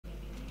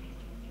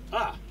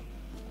Ah!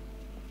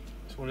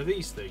 It's one of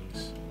these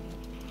things.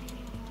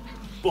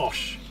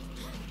 Bosh!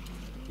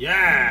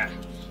 Yeah!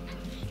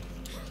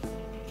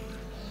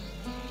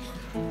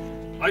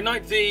 I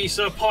knight thee,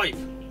 Sir Pipe!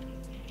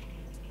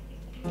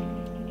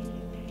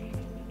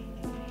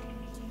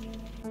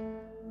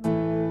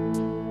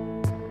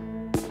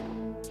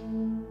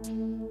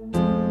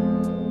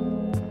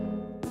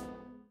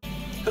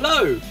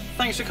 Hello!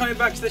 Thanks for coming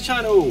back to the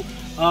channel.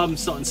 I'm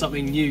starting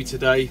something new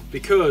today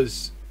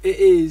because it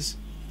is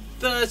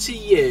 20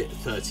 years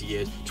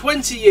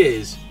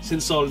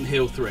since Silent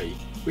Hill 3,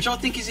 which I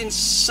think is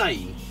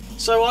insane.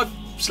 So I've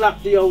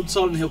slapped the old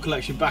Silent Hill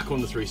collection back on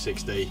the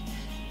 360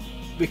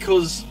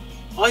 because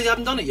I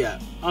haven't done it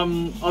yet.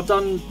 I've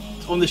done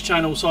on this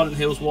channel Silent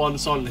Hills 1,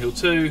 Silent Hill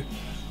 2.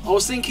 I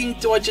was thinking,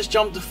 do I just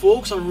jump to 4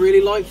 because I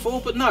really like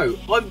 4? But no,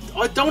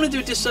 I don't want to do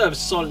a disservice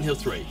to Silent Hill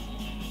 3.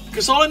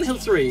 Because Silent Hill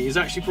 3 is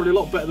actually probably a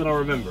lot better than I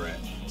remember it.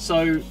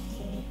 So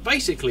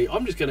basically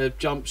I'm just going to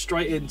jump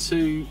straight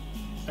into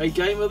a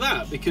game of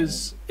that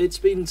because it's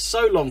been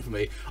so long for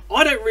me.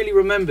 I don't really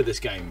remember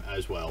this game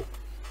as well.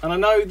 And I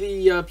know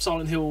the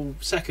Silent Hill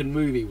 2nd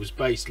movie was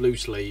based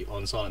loosely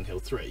on Silent Hill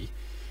 3.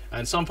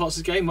 And some parts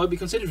of the game might be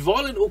considered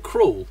violent or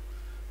cruel.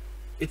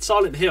 It's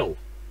Silent Hill.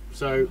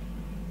 So...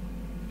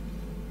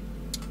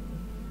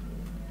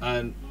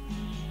 and...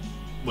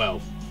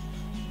 well...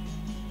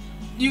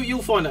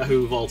 You'll find out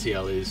who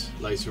MALL-tal is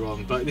later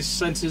on, but this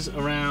centres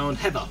around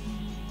Heather.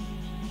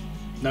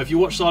 Now if you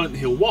watch Silent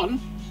Hill 1,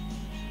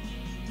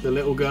 the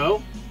little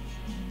girl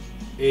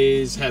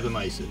is Heather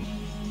Mason.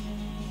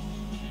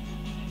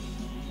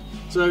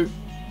 So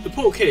the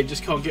poor kid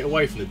just can't get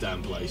away from the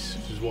damn place,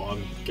 which is what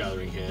I'm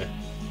gathering here.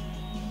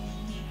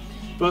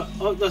 But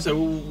like I said,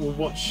 we'll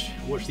watch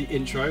the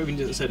intro. I mean,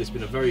 as I said, it's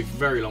been a very,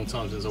 very long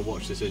time since I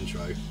watched this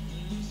intro.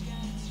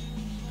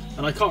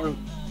 And I can't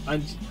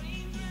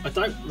I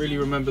don't really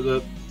remember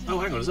the... oh,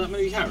 hang on, is that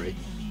maybe Harry?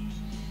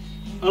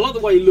 I like the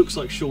way he looks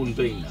like Sean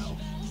Bean now.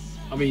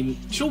 I mean,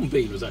 Sean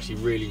Bean was actually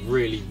really,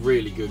 really,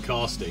 really good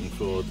casting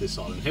for this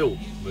Silent Hill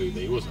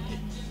movie, wasn't he?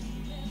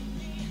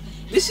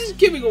 This is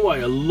giving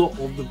away a lot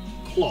of the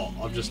plot,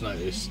 I've just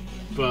noticed.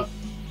 But...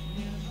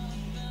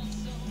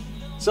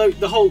 so,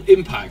 the whole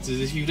impact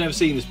is if you've never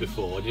seen this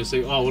before and you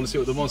say, oh, I want to see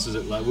what the monsters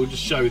look like, we'll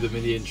just show them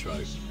in the intro.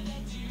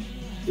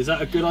 Is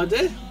that a good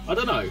idea? I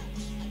don't know.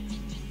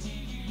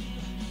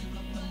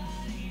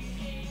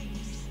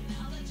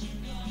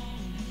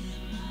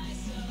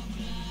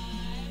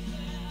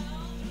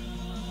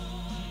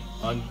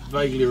 I'm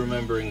vaguely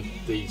remembering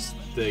these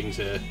things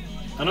here,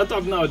 and I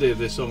have no idea if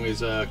this song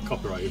is a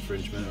copyright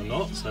infringement or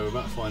not, so we're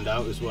about to find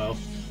out as well.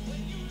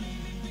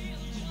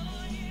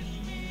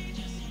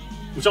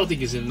 Which I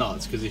think is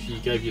nuts, because if you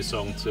gave your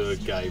song to a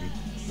game,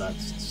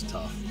 that's just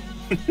tough,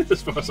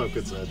 as far as I'm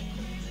concerned.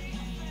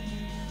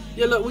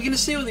 Yeah, look, we're going to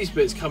see all these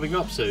bits coming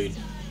up soon.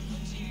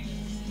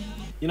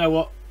 You know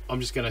what? I'm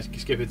just going to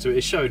skip into it.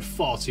 It's showing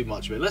far too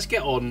much of it. Let's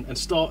get on and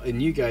start a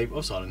new game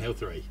of Silent Hill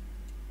 3.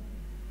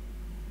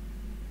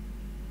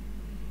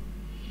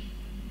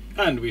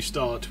 And we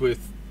start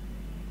with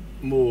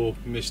more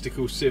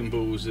mystical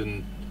symbols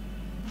and...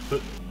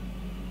 but...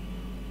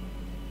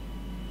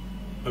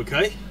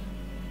 okay.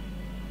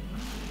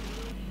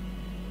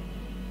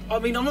 I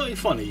mean, I'm not being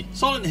funny.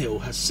 Silent Hill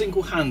has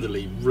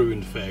single-handedly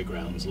ruined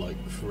Fairgrounds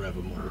like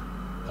forevermore,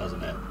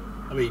 hasn't it?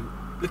 I mean,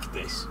 look at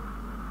this.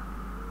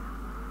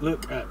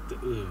 Look at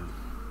the...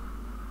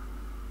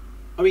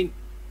 I mean,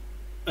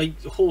 a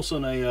horse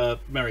on a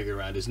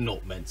merry-go-round is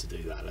not meant to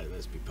do that,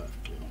 let's be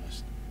perfectly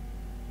honest.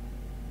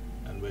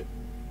 And we're...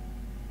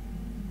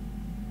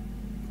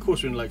 of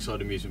course we're in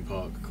Lakeside Amusement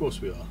Park, of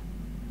course we are.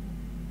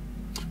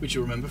 Which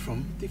you remember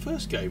from the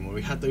first game where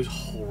we had those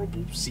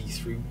horrible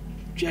see-through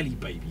jelly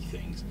baby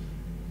things.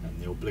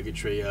 And the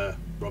obligatory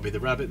Robbie the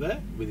Rabbit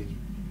there with his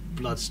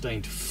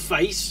blood-stained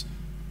face.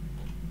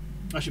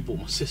 I actually bought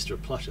my sister a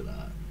plush of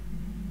that.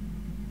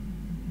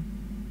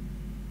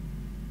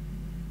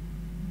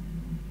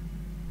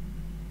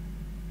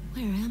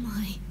 Where am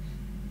I?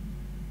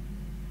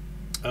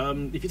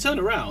 If you turn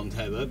around,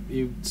 Heather,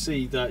 you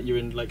see that you're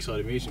in Lakeside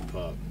Amusement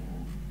Park,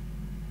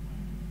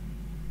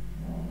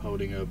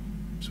 holding a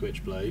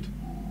switchblade,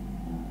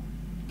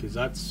 because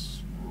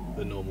that's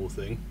a normal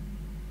thing.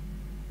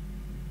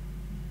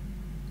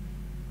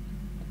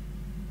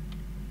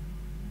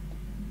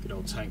 Good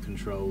old tank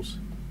controls.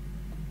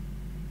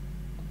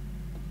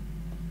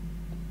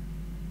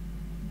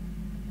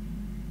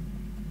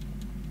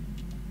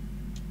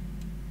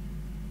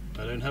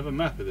 I don't have a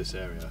map of this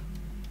area.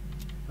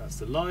 That's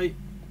the light.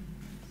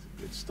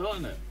 It's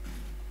starting it.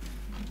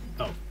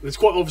 Oh, it's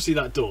quite obviously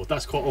that door.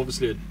 That's quite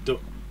obviously a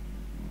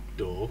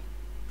door.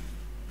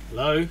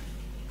 Hello?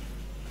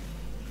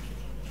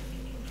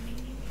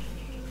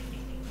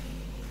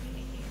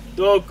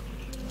 Dog!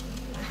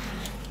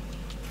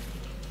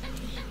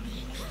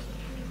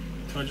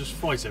 Can I just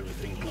fight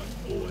everything like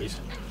always?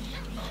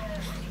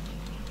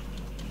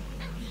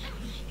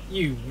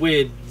 You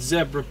weird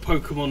zebra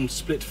Pokemon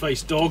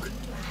split-faced dog.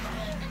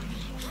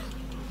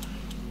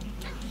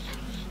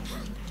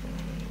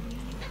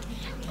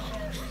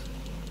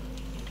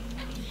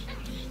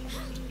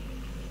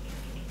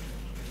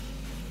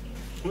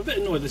 I'm a bit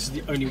annoyed this is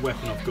the only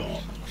weapon I've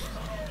got.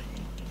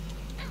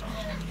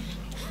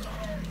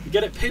 You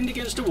get it pinned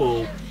against a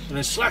wall and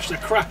then slash the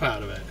crap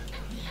out of it.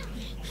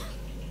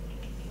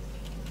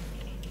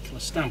 Can I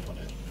stamp on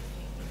it?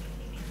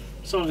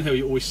 Silent Hill,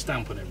 you always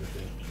stamp on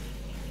everything.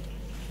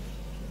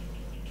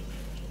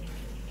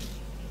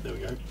 There we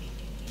go.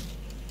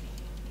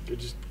 You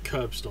just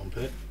curb stomp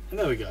it. And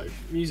there we go.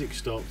 Music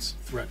stopped.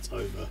 Threats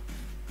over.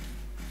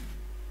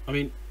 I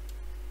mean,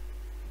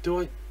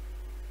 do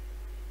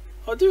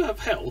I do have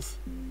health.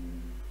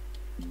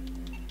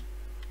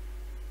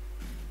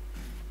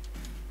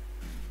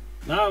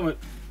 Now I'm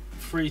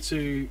free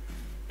to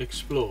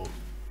explore.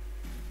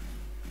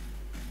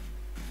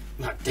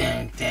 That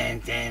damn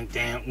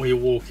where you're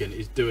walking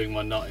is doing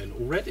my nutting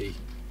already.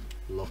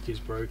 Lock is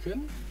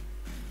broken.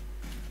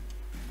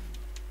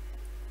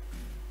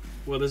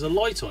 Well, there's a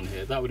light on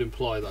here. That would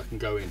imply that I can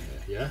go in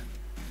here, yeah?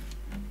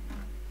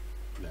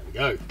 There we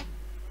go.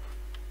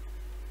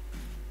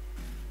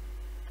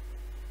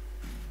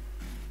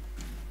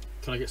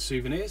 Can I get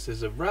souvenirs?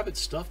 There's a rabbit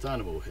stuffed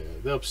animal here.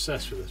 They're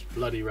obsessed with this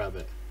bloody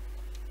rabbit.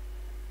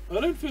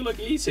 I don't feel like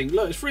eating.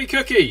 Look, it's free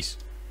cookies.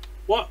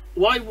 What?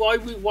 Why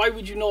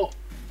would you not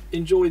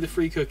enjoy the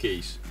free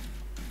cookies?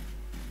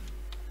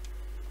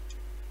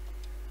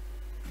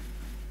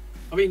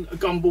 I mean, a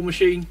gumball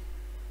machine.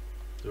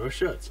 There are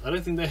shirts. I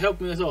don't think they help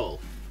me at all.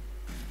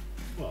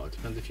 Well, it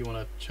depends if you want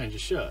to change a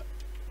shirt.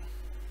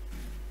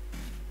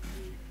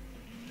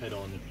 Head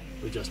on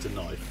with just a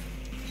knife.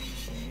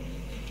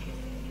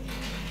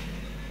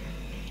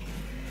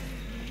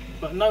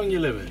 But know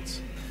your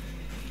limits.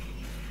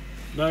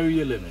 Know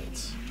your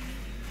limits.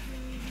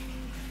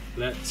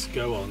 Let's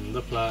go on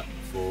the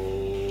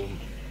platform.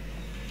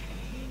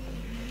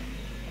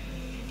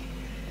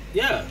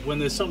 Yeah, when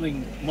there's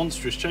something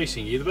monstrous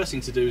chasing you, the best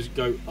thing to do is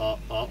go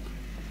up.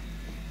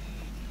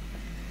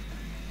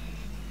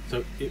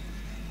 So it...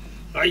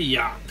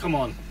 yeah, come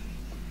on.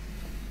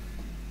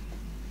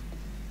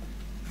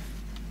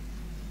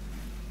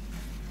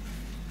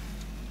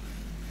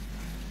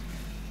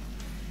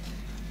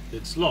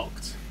 It's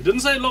locked. It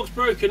doesn't say lock's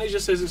broken, it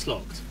just says it's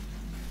locked.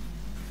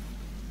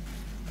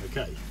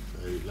 Okay,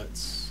 so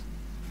let's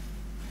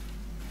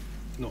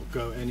not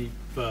go any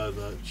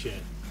further.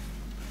 Shit.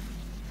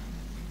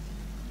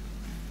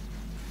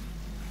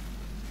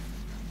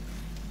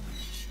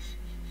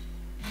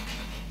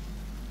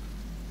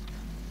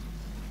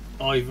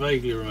 I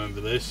vaguely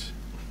remember this.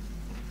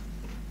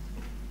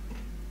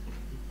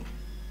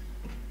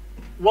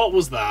 What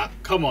was that?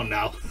 Come on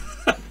now.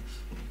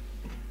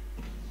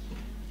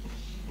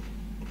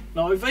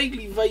 Now I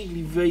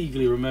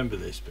vaguely remember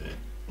this bit,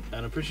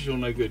 and I'm pretty sure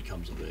no good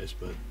comes of this,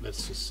 but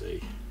let's just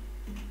see.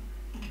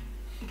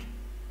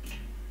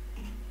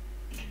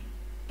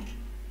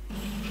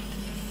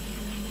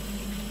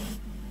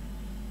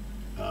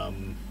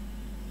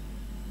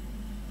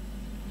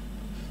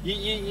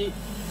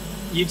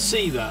 You'd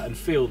see that and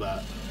feel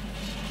that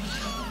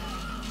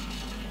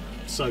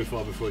so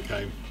far before it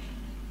came.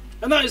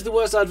 And that is the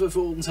worst advert for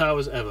Alton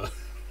Towers ever.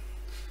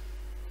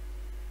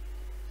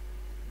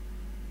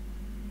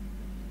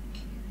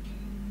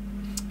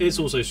 It's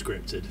also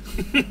scripted.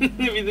 If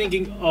you're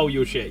thinking, oh,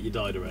 you're shit, you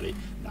died already.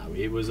 No,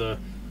 it was a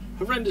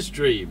horrendous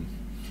dream.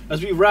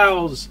 As we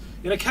rouse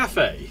in a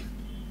cafe.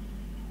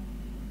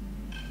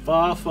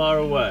 Far, far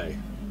away.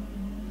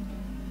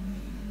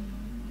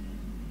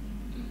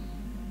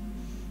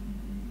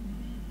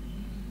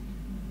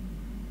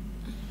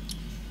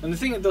 And the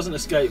thing that doesn't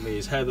escape me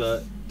is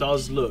Heather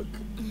does look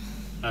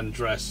and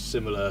dress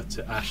similar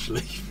to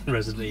Ashley from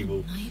Resident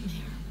Evil.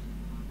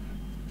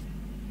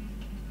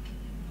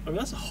 I mean,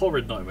 that's a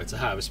horrid nightmare to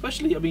have,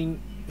 especially, I mean,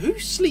 who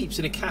sleeps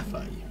in a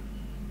cafe?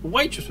 A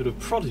waitress would have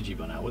prodded you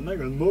by now, wouldn't they?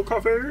 Going, more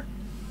coffee?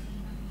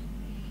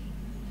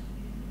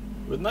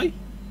 Wouldn't they?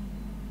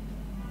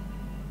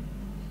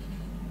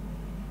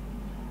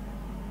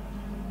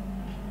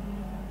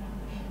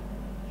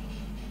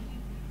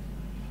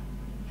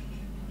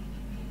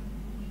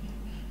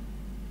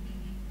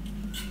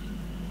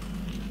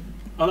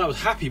 Oh, that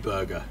was Happy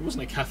Burger. It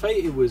wasn't a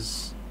cafe, it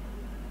was...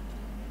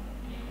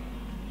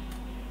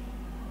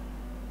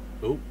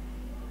 Oh.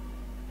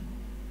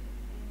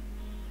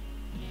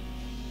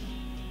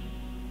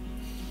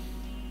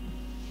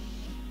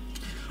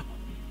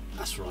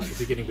 That's right, the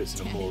beginning bit's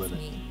in a mall, isn't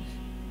it?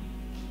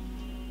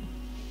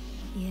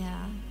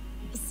 Yeah.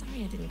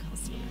 Sorry I didn't call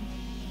sooner.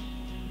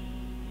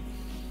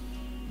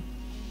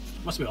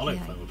 Must be I don't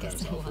phone my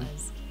parents often.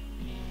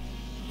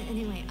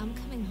 Anyway, I'm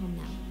coming home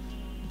now.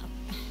 Oh,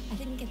 I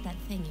didn't get that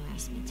thing you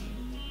asked me to.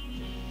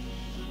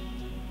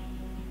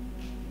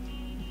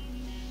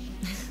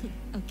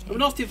 Okay. I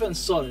mean, after the events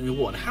of Silent Hill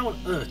 1, how on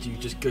earth do you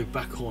just go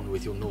back on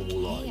with your normal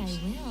lives?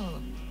 Hey, I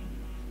will.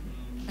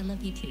 I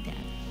love you too, Dad.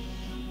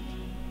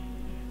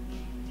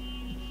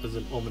 As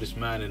an ominous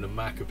man in a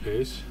Mac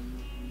appears.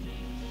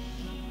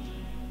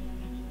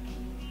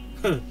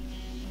 Heather,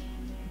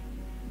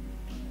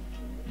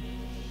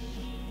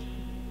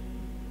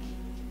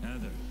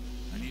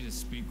 I need to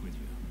speak with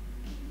you.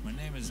 My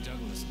name is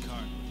Douglas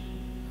Carton.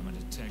 I'm a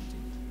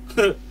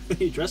detective.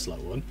 You dress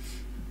like one.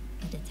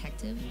 A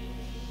detective?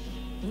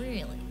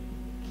 Really?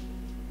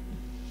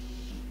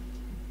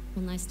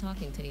 Well, nice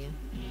talking to you.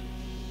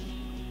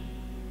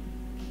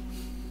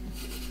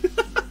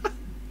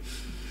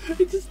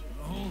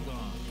 Hold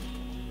on.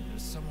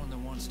 There's someone that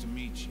wants to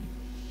meet you.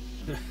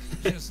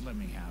 Just let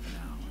me have an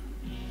hour.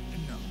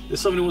 No.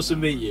 There's someone who wants to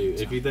meet you.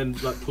 If he then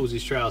like pulls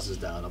his trousers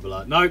down, I'll be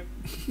like, nope.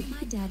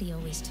 My daddy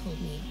always told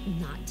me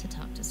not to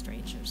talk to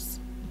strangers.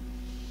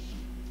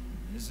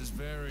 This is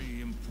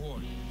very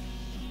important.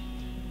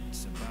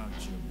 It's about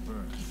your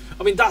birth.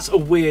 I mean, that's a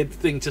weird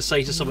thing to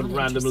say to someone Not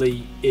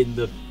randomly in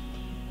the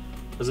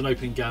as an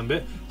opening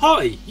gambit.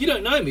 Hi, you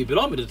don't know me, but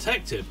I'm a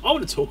detective. I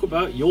want to talk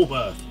about your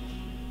birth.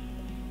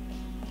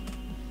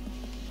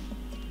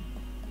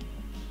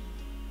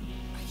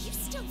 Are you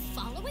still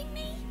following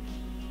me?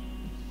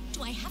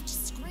 Do I have to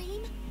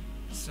scream?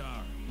 Sorry.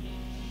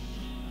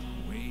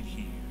 Wait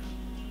here.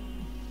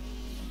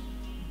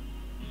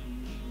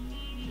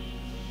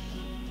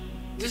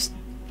 Just,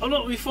 I'm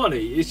not being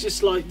funny. It's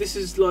just like this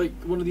is like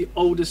one of the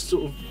oldest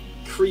sort of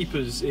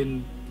creepers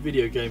in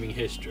video gaming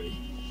history.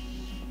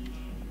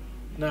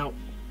 Now,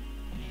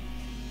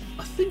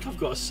 I think I've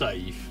got a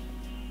save.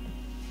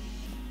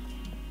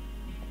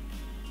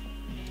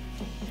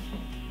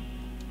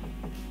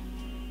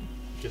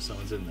 Guess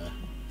someone's in there.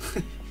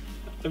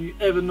 Have you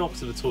ever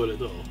knocked on the toilet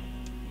door?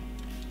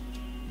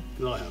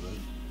 Because I haven't.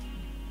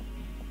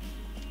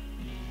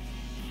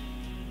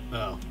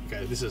 Oh,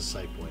 okay, this is a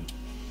save point.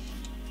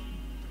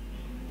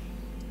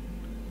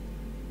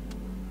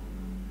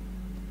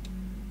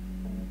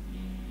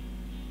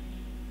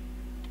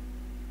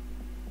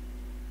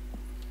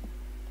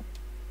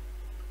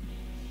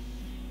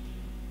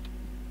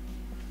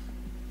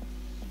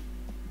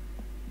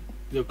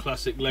 The old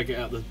classic leg it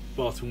out the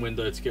bathroom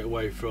window to get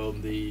away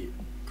from the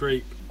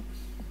creep.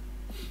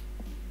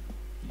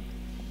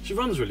 She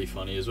runs really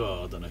funny as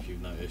well, I don't know if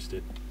you've noticed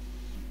it.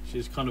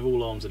 She's kind of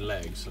all arms and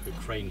legs, like a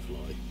crane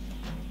fly.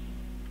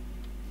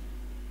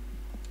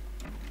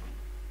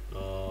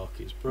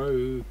 Lock is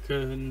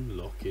broken,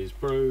 lock is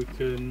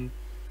broken.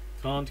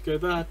 Can't go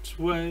that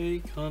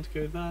way, can't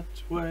go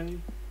that way.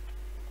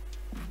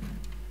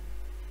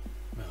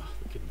 Oh,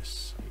 for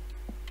goodness sake.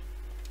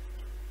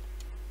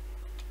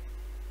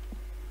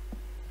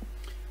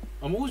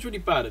 I'm always really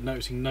bad at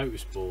noticing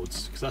notice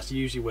boards because that's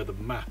usually where the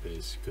map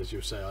is, because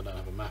you'll say I don't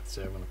have a map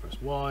there, I'm going to press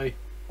Y.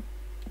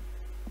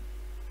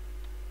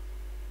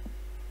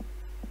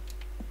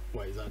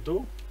 Wait, is that a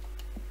door?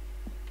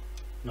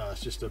 No,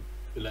 it's just an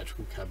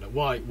electrical cabinet.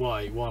 Why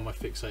am I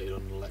fixated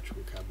on an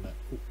electrical cabinet?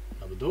 Ooh,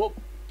 another door.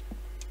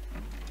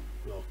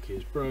 Lock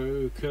is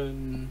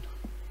broken.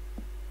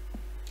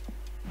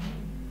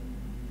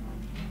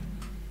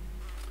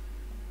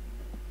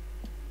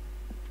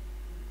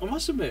 I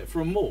must admit,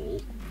 for a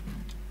mall,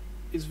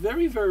 it's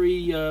very,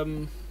 very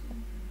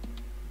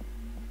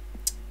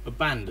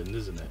abandoned,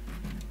 isn't it?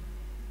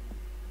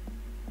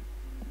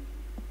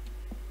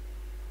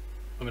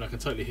 I mean, I can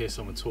totally hear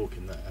someone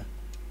talking there.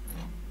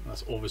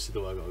 That's obviously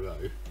the way I gotta go.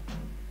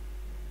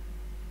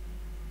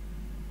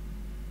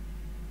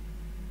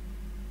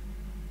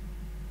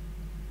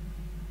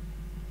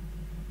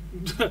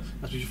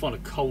 That's when you find a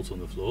Colt on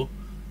the floor.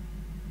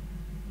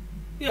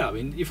 Yeah, I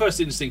mean, your first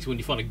instinct when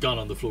you find a gun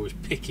on the floor is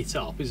pick it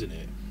up, isn't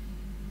it?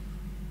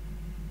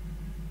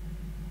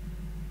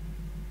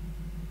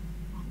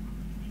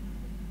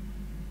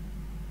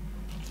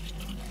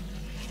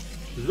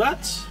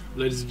 That,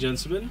 ladies and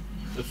gentlemen,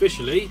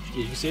 officially,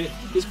 you can see it,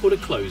 is called a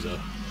closer.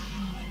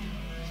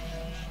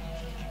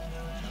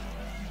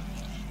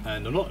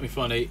 And I'm not being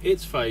funny,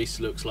 its face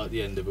looks like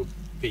the end of a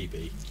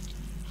PB.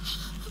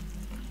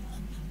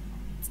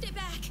 Stay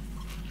back.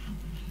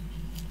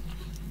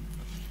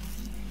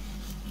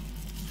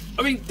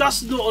 I mean,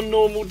 that's not a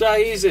normal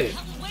day, is it?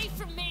 Hell away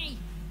from me.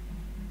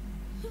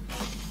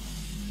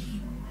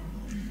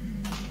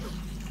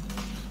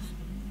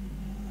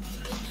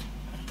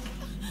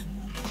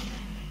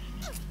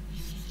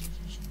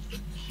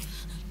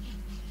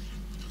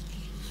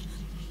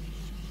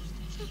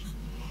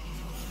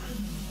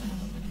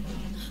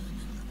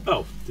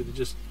 Oh, did it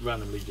just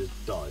randomly just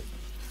die?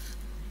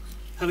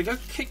 How they go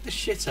kick the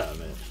shit out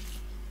of it?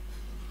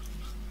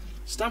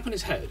 Stamp on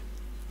its head.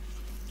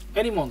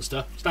 Any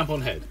monster, stamp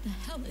on head. What the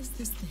hell is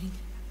this thing?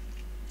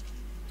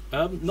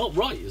 Not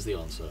right is the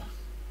answer.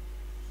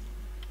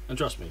 And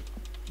trust me,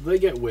 they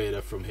get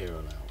weirder from here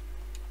on out.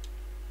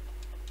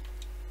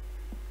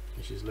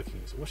 And she's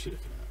looking at... What's she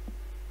looking at?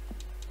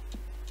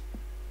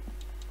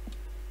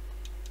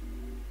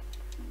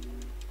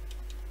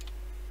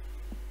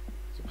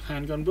 Some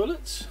handgun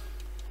bullets.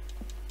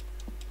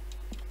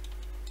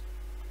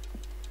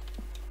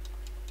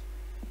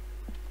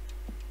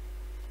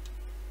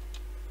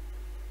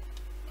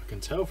 I can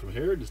tell from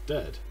here it is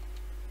dead.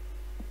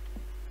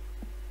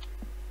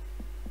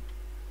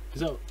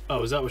 Is that...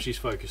 Oh, is that what she's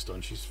focused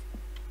on? She's...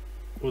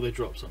 Or they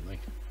dropped something.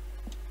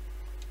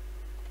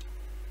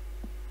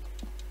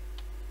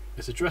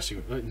 It's a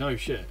dressing room. No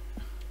shit.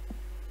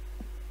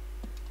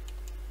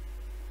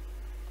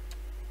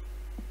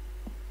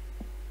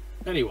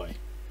 Anyway.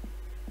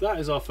 that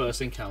is our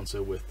first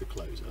encounter with the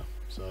closer.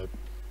 So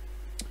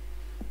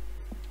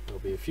there'll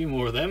be a few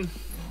more of them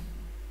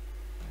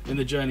in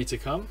the journey to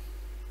come.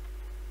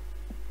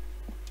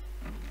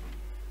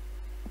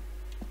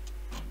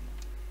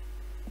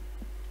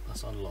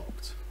 That's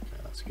unlocked.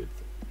 Okay, that's a good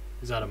thing.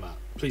 Is that a map?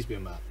 Please be a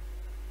map.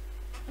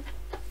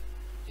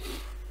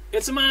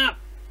 It's a map!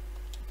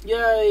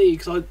 Yay!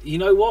 Because you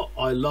know what?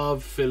 I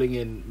love filling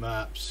in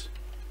maps.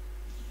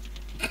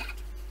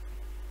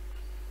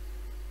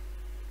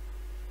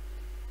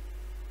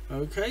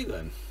 Okay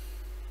then.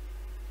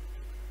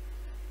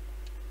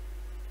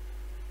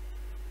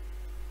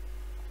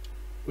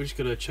 We're just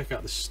gonna check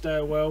out the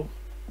stairwell.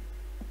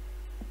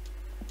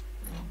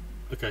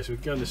 Okay, so we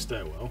can go in the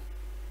stairwell.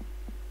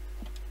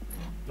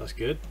 That's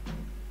good.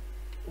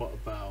 What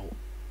about...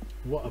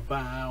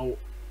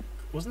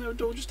 Wasn't there a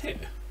door just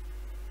here?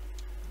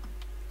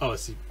 Oh,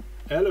 it's the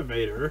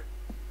elevator.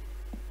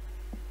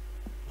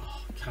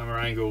 Oh,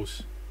 camera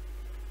angles.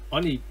 I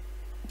need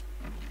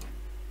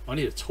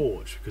a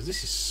torch because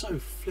this is so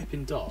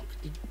flipping dark.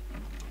 They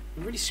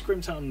really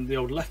scrimped out on the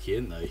old lecky,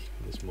 didn't they,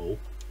 in this mall?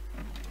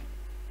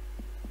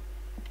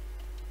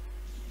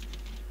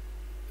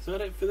 Is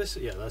that it for this?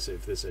 Yeah, that's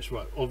it for this ish.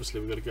 Right, obviously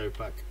we've got to go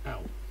back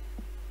out.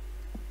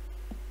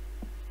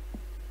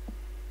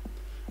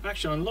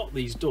 Actually, I unlocked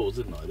these doors,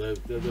 didn't I?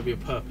 There'll be a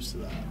purpose to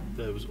that.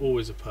 There was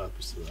always a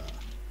purpose to that.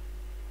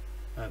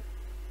 And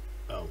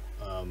no,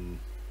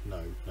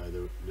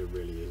 there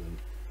really isn't.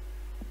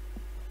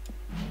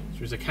 Which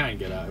means I can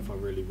get out if I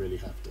really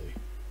have to.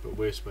 But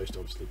we're supposed to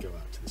obviously go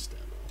out to the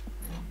stairwell.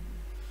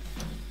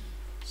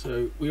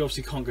 So we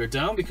obviously can't go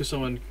down because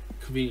someone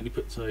conveniently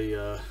puts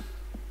a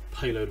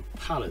payload of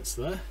pallets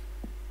there.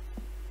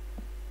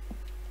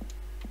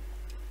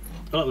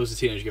 I thought there was a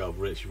teenage girl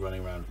literally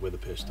running around with a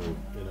pistol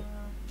in a...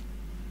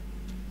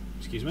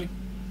 Excuse me?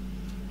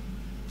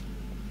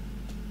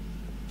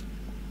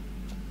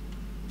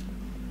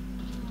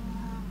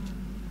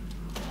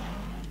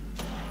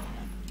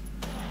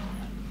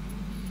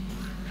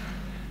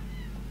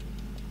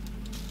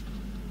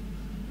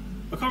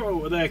 I can't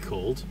remember what they're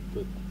called,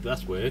 but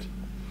that's weird.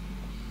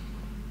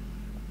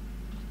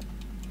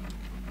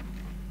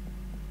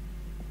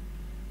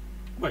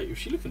 Wait, was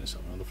she looking at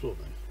something on the floor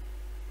then?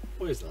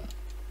 What is that?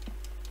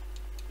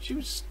 She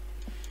was...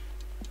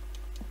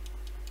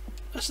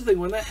 That's the thing,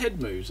 when their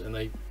head moves and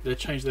they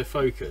change their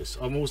focus,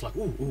 I'm always like,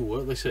 ooh, what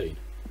have they seen?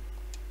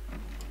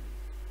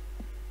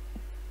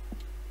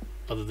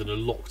 Other than a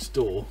locked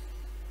door.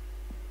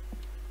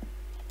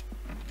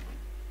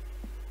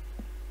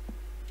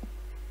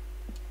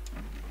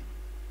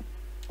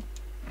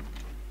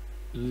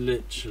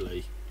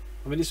 Literally.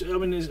 I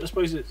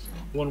suppose it's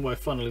one way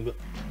of funneling the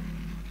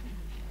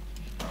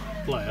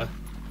player.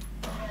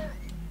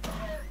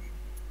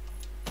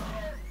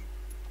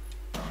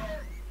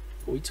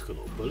 Oh, he took a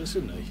lot of bullets,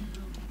 didn't he?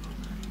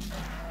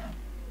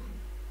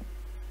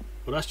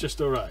 Well, that's just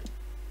alright.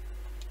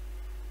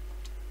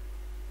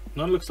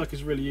 None looks like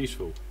it's really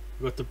useful.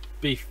 We've got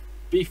the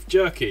beef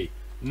jerky.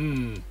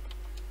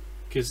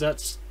 Because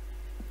that's...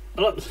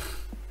 I like...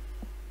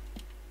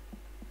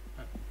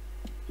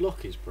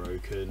 Lock is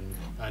broken.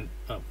 And...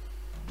 oh.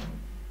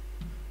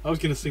 I was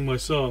going to sing my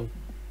song.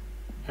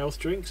 Health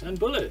drinks and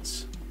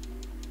bullets.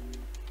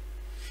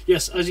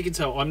 Yes, as you can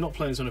tell, I'm not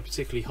playing this on a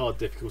particularly hard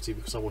difficulty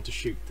because I want to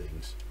shoot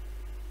things.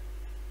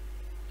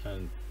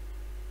 And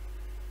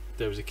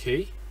there was a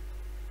key.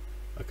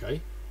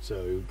 Okay,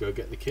 so go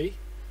get the key.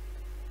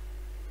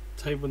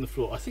 Table on the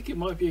floor. I think it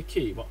might be a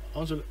key. But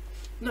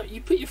no,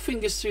 you put your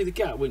fingers through the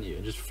gap, wouldn't you,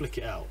 and just flick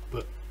it out.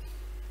 But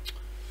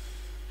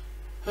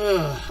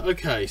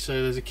okay,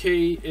 so there's a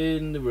key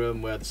in the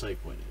room where the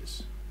save point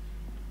is.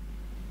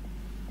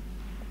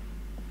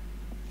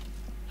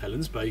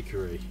 Helen's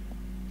Bakery.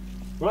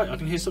 Right, I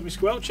can hear something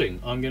squelching.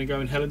 I'm going to go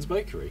in Helen's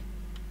Bakery.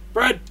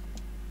 Bread!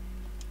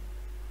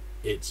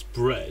 It's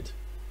bread.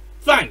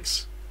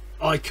 Thanks!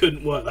 I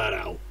couldn't work that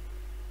out.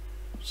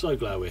 So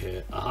glad we're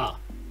here. Aha.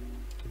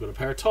 We've got a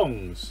pair of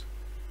tongs.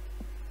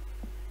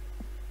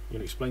 You going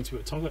to explain to me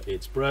what tongs are?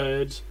 It's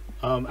bread.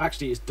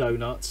 Actually, it's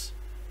donuts.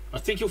 I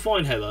think you'll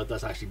find, Heather,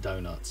 that's actually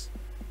donuts.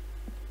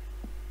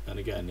 And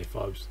again, if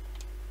I was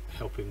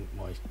helping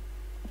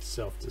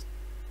myself to...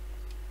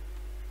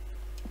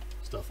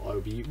 stuff, I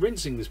will be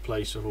rinsing this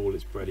place of all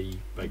its bready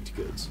baked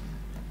goods.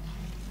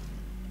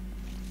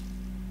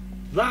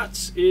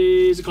 That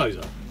is a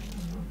closer.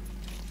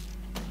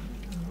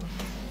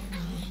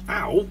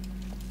 Ow!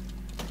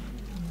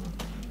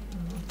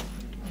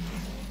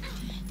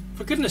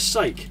 For goodness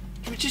sake,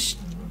 can we just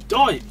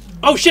die?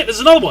 Oh shit, there's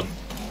another one!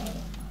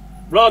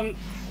 Run!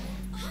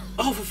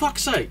 Oh, for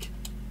fuck's sake!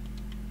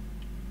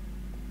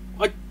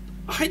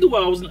 I hate the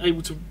way I wasn't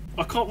able to...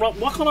 I can't run...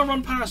 Why can't I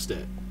run past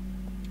it?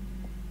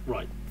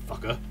 Right.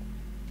 Fucker.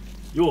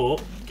 You're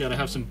gonna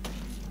have some...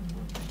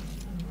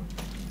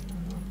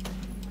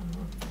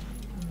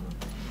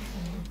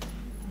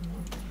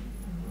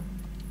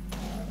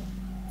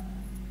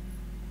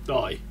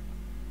 Die.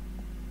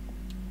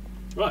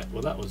 Right,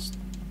 well that was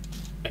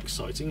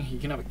exciting. You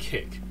can have a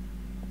kick.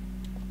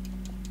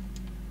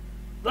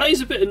 That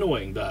is a bit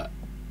annoying, that.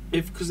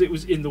 Because it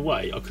was in the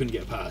way, I couldn't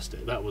get past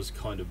it. That was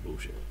kind of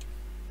bullshit.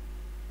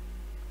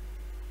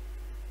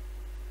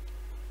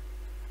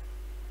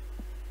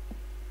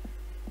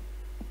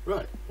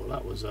 Right, well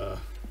that was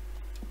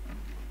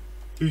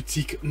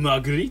Boutique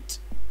Marguerite.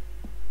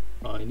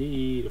 I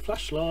need a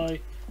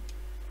flashlight.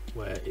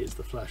 Where is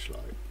the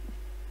flashlight?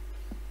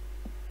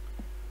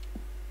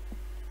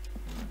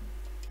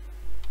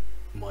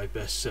 My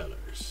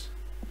bestsellers.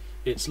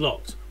 It's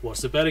locked.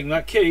 What's the betting?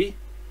 That key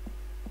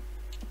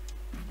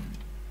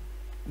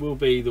will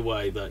be the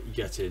way that you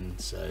get in,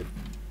 said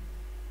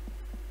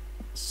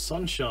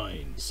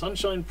Sunshine.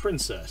 Sunshine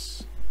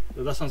Princess.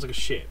 That sounds like a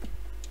ship.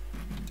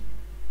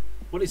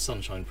 What is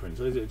Sunshine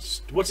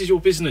Princess? What is your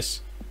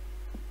business?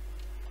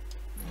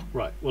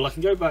 Right, well I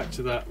can go back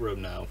to that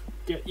room now.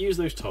 Use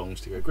those tongs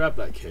to go grab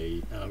that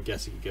key, and I'm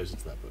guessing it goes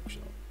into that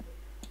bookshop.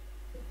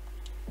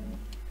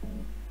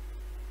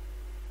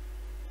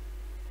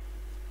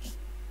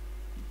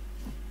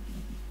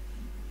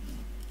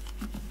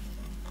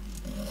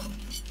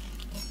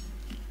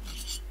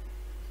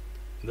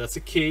 That's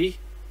a key.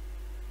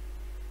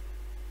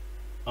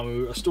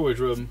 A storage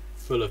room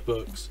full of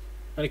books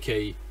and a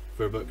key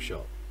for a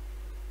bookshop.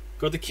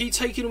 Got the key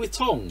taken with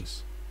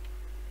tongs.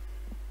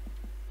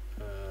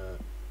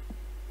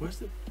 Where's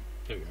the...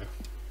 There we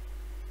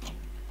go.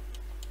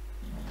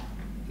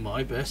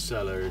 My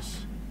bestsellers.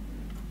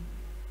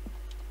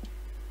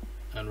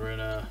 And we're in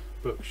a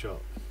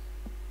bookshop.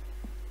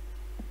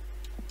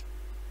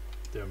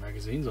 There are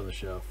magazines on the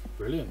shelf.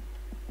 Brilliant.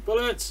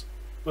 Bullets!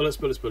 Bullets,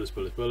 bullets, bullets,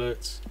 bullets,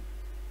 bullets.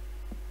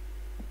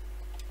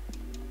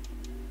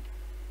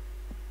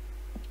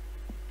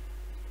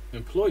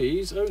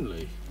 Employees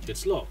only.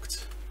 It's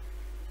locked.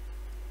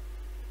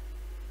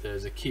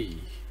 There's a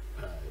key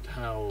pad.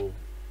 How...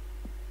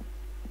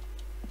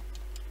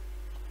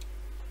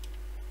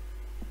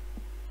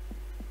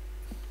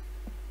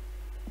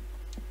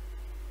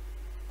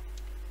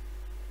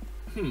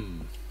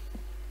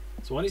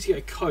 So I need to get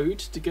a code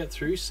to get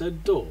through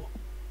said door.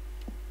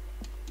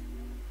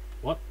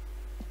 What?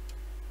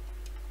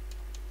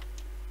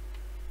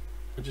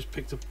 I just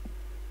picked up...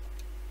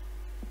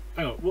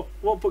 Hang on,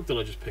 what book did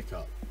I just pick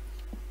up?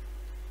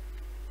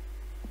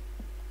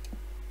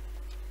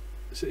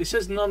 So it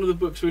says none of the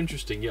books were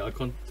interesting, yet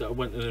I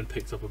went in and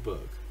picked up a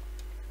book.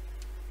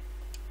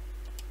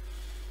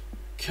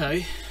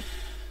 Okay.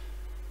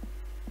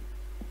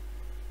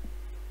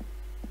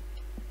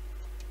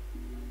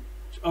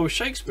 Oh, a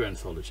Shakespeare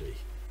anthology.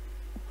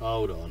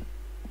 Hold on.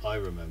 I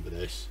remember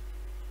this.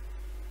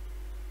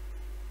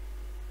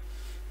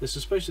 There's a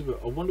space of it.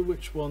 I wonder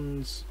which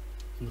ones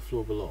on the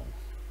floor belong.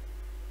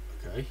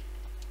 Okay.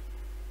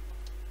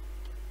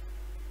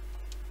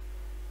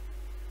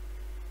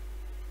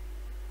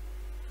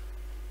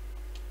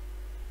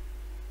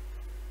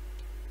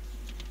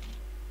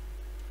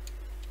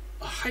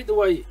 I hate the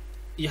way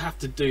you have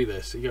to do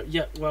this. You go,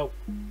 yeah, well...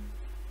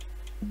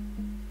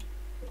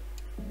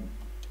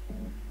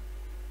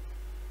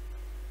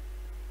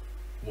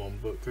 One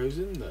book goes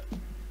in there.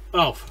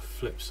 Oh, for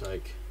flip's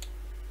sake.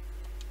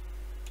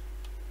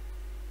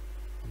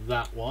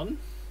 That one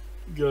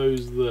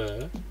goes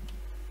there.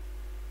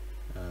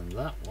 And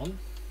that one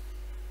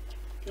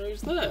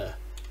goes there.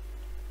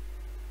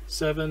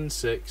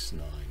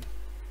 769.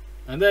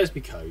 And there's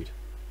my code.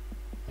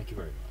 Thank you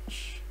very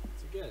much.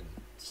 It's again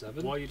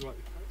 7. Why you'd like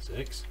the code?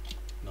 6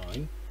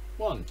 9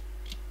 1.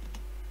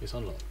 It's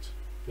unlocked.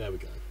 There we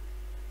go.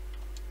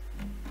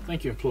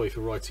 Thank you, employee,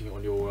 for writing it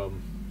on your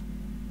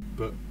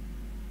but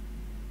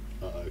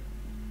uh-oh.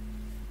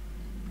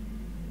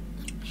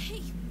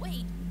 Hey,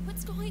 wait.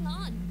 What's going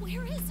on?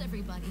 Where is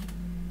everybody?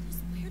 Those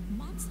weird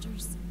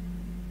monsters.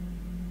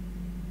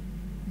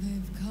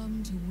 They've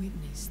come to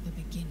witness the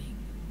beginning.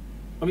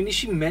 I mean,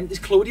 is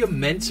Claudia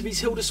meant to be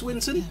Tilda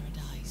Swinton?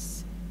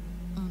 Paradise,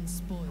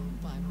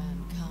 unspoiled by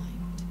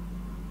mankind.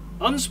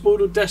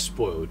 Unspoiled or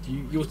despoiled?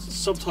 Your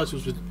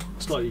subtitles were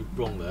slightly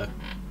wrong there.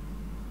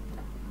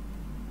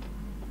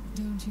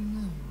 Don't you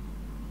know?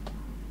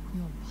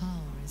 Your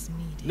power is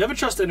needed. Never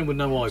trust anyone with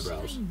no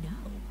eyebrows.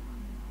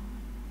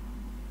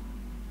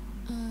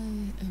 I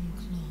am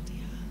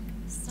Claudia.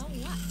 So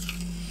what?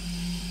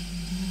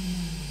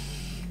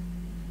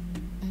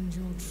 And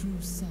your true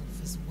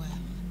self as well.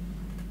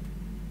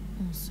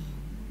 Also,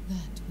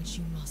 that which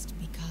you must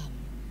become.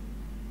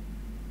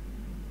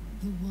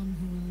 The one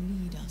who will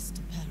lead us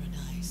to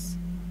paradise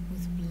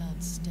with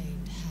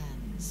blood-stained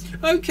hands.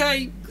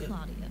 Okay.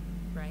 Claudia,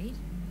 right?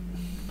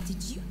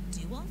 Did you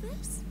do all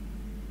this?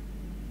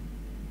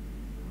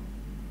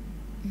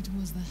 It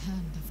was the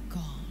hand of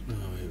God.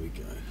 Oh, here we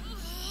go.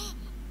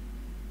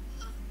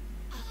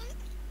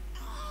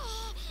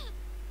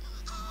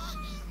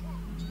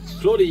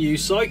 Claudia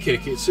used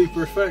Psychic. It's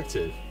super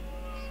effective.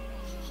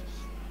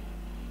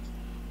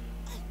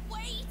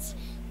 Wait!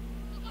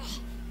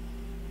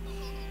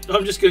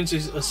 I'm just going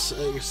to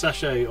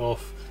sashay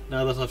off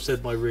now that I've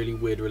said my really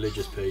weird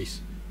religious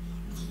piece.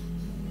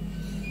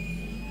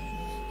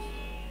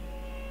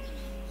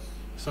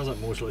 Sounds like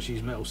more like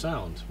she's metal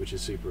sound, which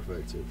is super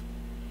effective.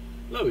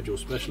 Lowered your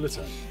special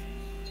attack.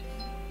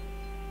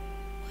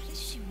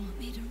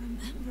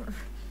 her.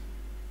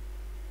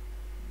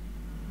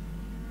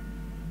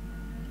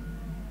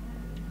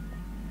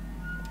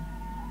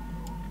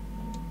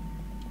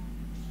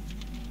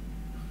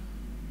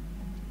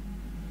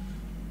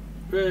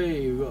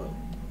 Hey, we've got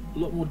a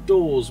lot more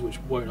doors which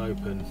won't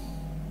open.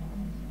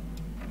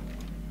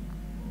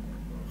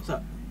 What's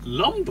that?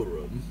 Lumber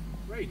room?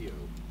 Radio.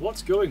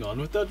 What's going on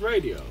with that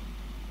radio?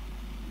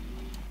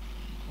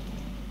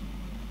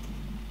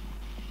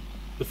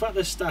 The fact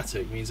they're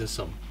static means there's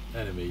some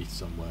enemy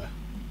somewhere.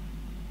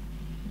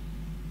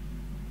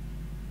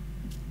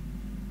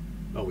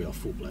 Oh, we are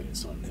full blown in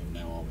Silent Hill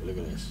now, aren't we? Look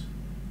at this.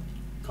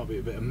 Can't be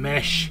a bit of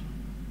mesh.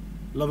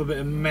 Love a bit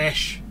of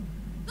mesh.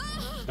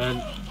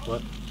 And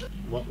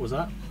what was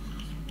that?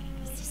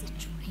 Is this a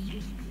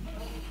dream?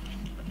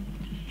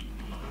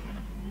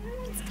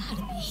 It's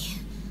gotta be.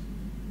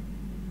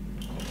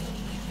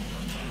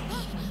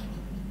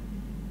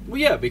 Well,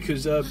 yeah,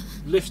 because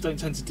lifts don't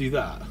tend to do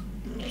that.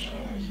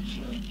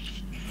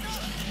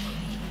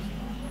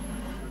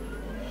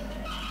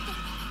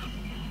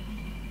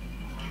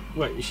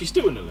 Wait, is she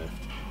still in the lift?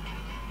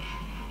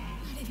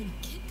 Not even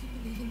a kid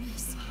could believe in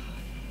this.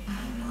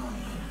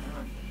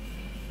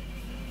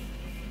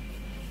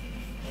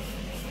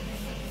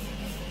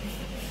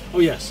 Oh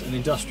yes, and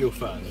industrial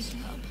fans.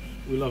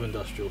 We love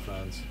industrial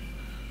fans.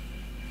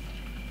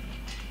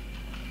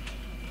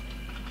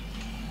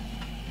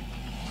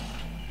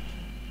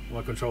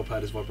 My control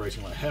pad is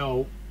vibrating like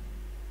hell.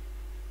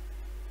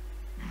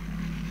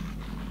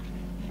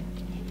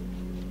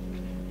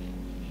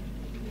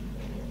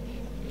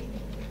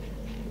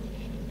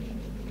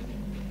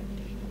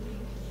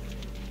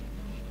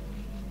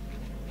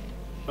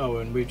 Oh,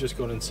 and we've just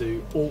gone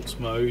into alt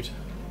mode.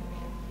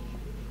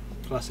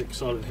 Classic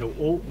Silent Hill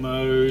alt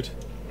mode.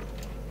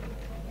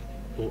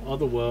 Or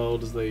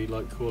Otherworld as they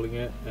like calling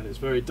it. And it's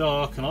very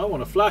dark and I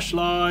want a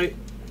flashlight.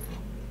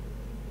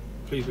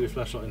 Please be a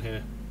flashlight in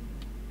here.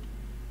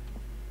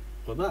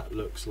 Well, that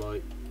looks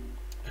like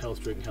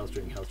health drink, health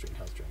drink, health drink,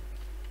 health drink.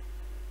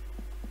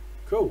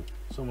 Cool.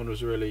 Someone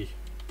was really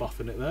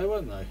buffing it there,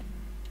 weren't they?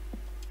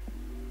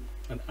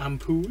 An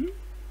ampoule.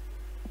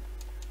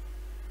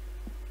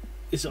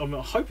 I'm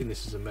hoping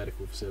this is a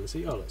medical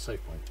facility. Oh, look,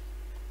 save point.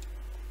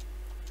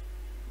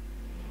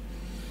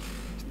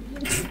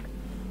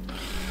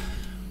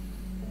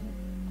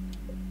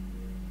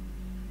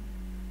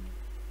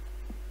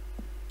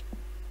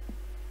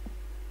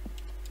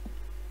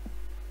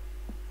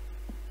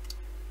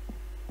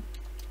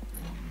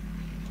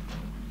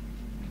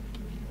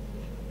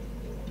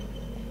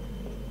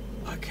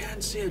 I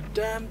can't see a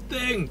damn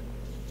thing.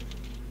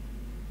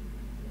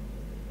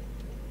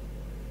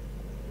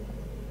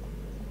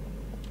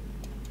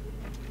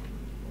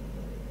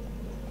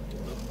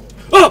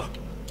 Oh!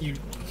 You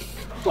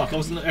fuck, I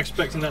wasn't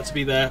expecting that to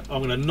be there.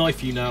 I'm gonna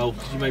knife you now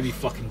because you made me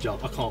fucking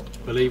jump. I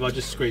can't believe I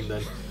just screamed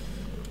then.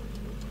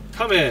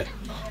 Come here!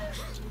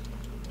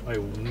 I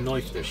will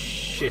knife the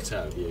shit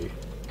out of you.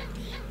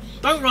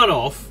 Don't run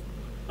off!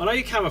 I know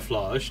you're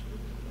camouflaged.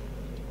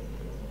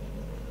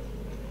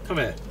 Come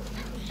here.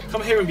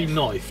 Come here and be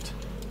knifed.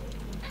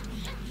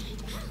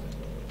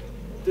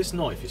 This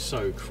knife is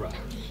so crap.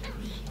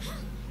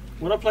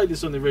 When I played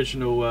this on the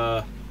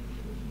original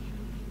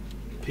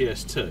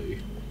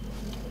PS2,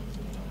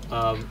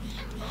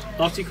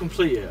 after you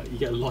complete it, you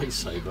get a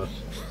lightsaber,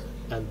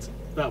 and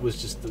that was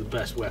just the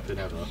best weapon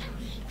ever.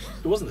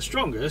 It wasn't the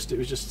strongest, it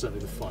was just certainly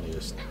the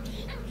funniest.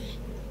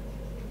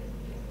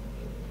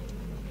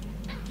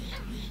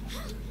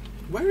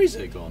 Where is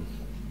it gone?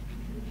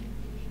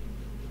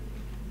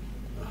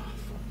 Oh,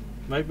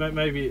 fuck.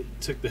 Maybe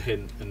it took the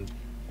hint and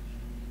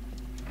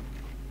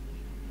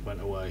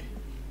went away.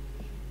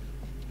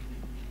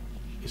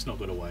 It's not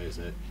gone away, is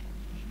it?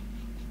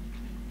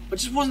 I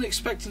just wasn't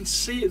expecting to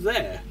see it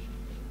there.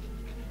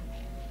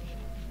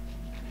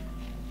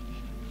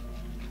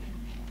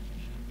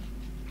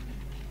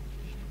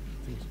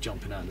 Things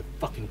jumping out in the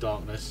fucking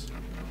darkness.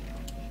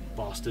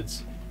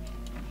 Bastards.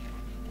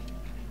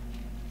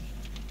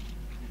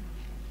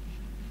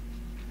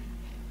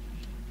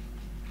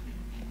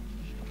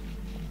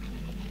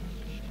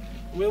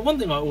 I mean, one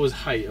thing I always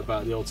hate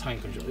about the old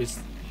tank control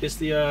is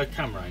the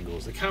camera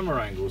angles. The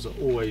camera angles are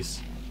always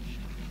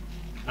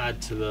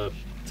add to the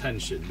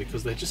tension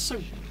because they're just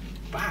so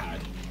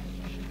bad.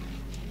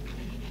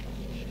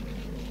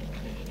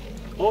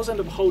 I always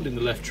end up holding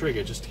the left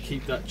trigger just to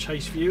keep that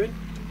chase viewing.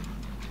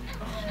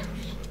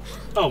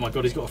 Oh my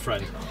god, he's got a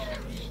friend.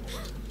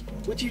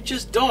 Would you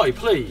just die,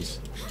 please?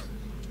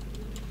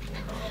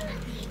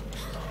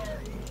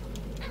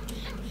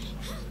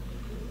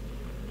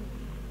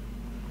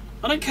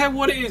 I don't care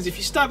what it is, if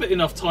you stab it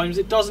enough times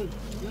it doesn't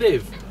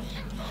live.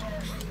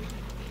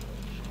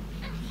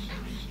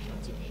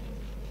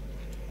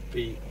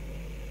 Be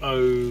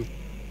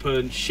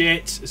open.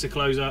 Shit, it's a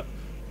close-up.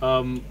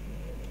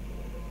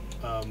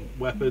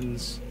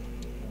 Weapons.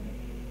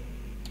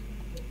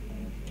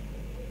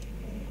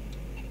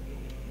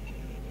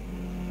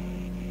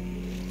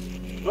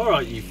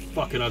 Alright, you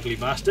fucking ugly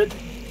bastard.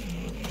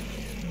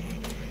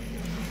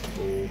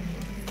 4,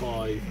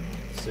 5,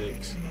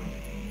 6,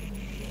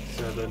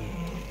 7,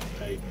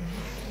 8.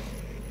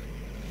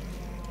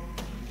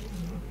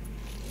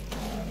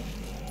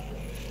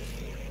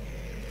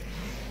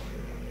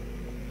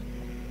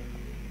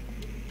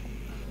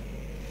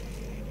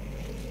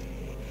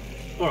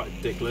 Alright,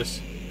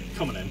 Dickless.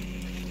 Come on in.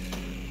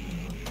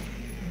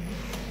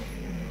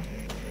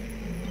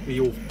 With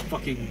your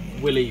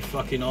fucking willy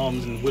fucking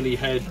arms and willy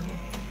head.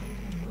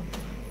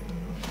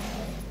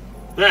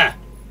 There!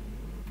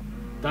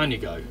 Down you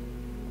go.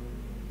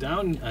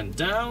 Down and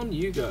down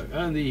you go.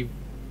 And the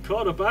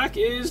quarterback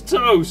is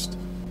toast!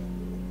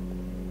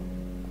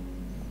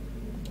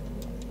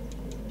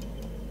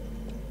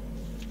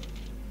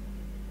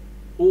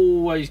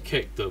 Always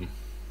kick them.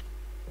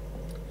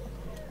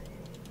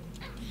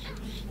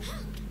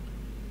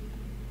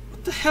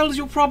 What the hell is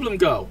your problem,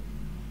 girl?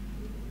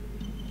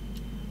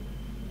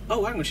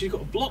 Oh, hang on, she's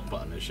got a block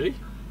button, has she?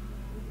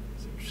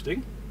 That's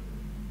interesting.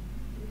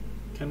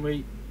 Can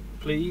we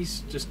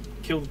please just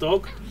kill the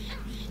dog?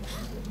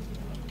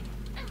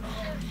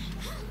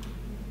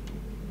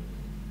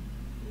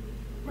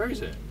 Where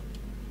is it?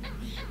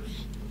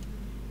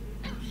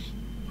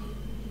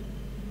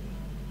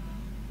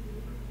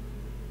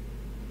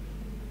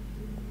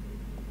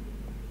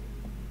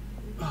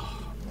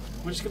 Oh,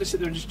 we're just going to sit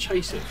there and just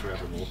chase it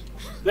forevermore.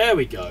 There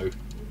we go.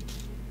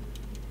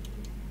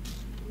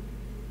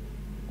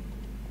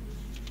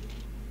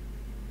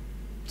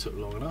 Took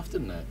long enough,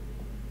 didn't it?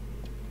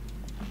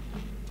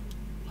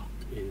 Lock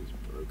is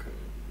broken.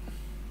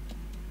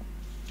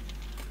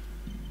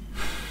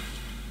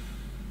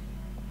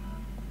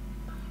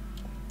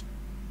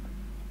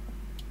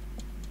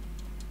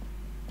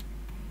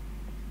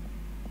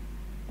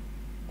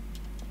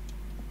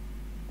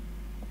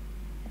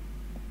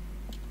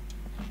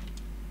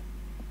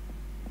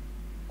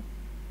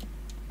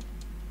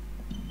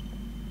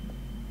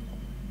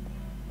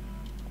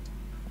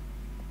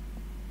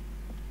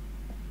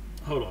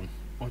 Hold on,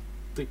 I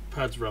think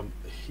pads run.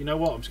 You know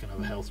what? I'm just gonna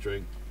have a health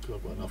drink because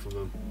I've got enough of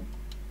them.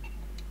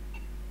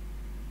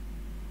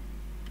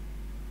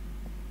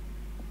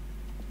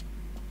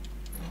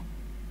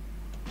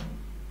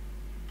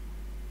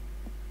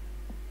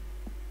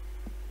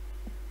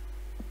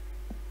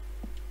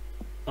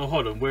 Oh,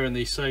 hold on. We're in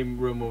the same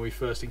room when we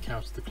first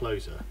encountered the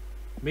closer,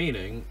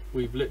 meaning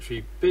we've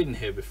literally been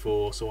here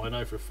before. So I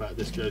know for a fact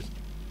this goes.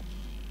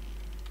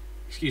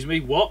 Excuse me.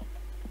 What?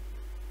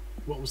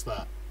 What was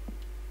that?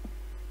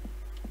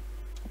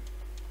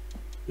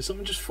 Did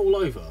something just fall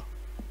over?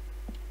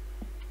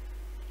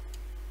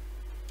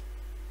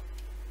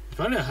 If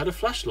only I had a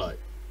flashlight.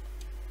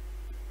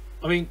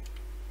 I mean,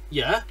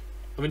 yeah.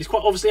 I mean, it's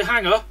quite obviously a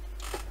hanger.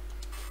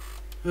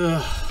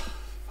 Ugh,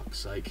 fuck's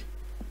sake.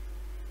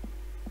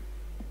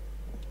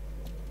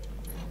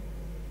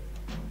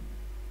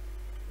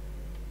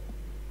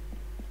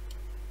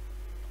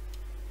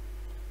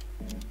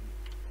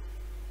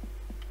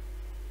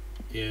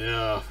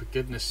 Yeah, for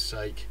goodness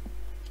sake.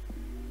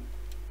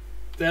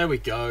 There we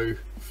go.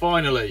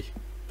 Finally.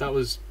 That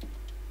was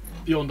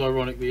beyond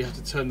ironic that you have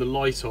to turn the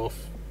light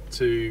off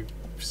to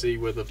see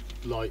where the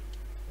light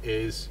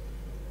is.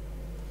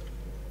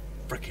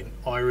 Frickin'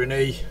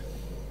 irony.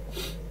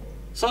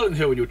 Silent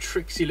Hill and your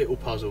tricksy little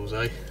puzzles,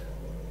 eh?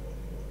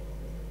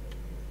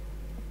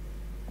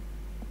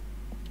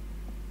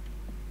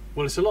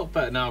 Well, it's a lot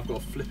better now I've got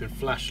a flipping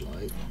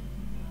flashlight.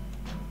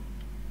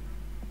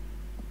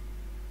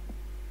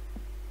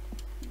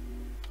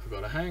 I've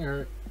got a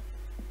hanger.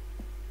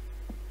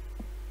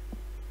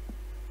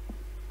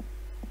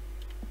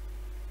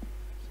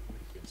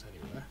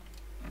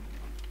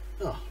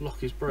 Oh,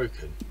 lock is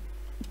broken.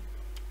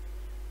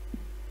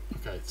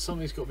 Okay,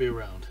 something's got to be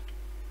around.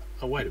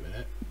 Oh, wait a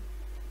minute.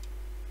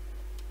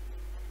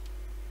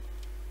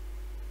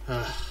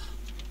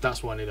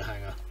 That's why I need a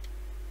hanger.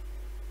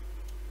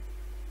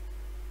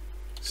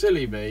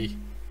 Silly me.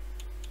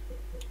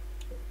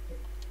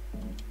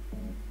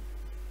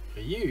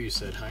 You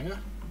said hanger.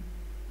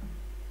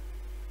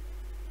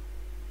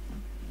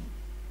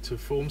 To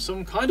form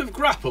some kind of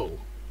grapple.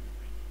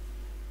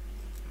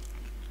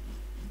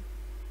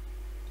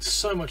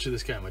 So much of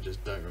this game I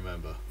just don't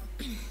remember.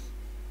 I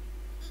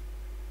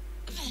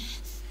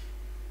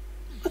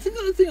think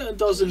the thing that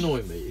does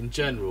annoy me in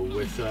general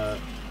with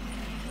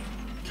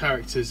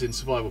characters in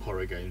survival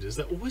horror games is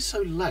they're always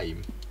so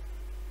lame.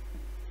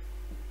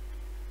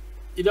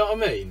 You know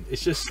what I mean?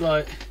 It's just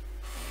like,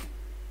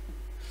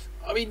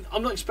 I mean,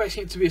 I'm not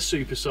expecting it to be a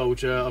super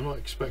soldier, I'm not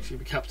expecting it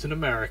to be Captain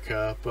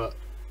America, but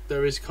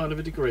there is kind of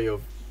a degree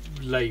of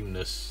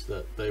lameness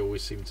that they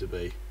always seem to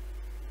be.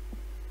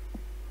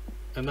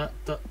 And that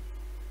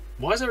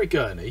why is there a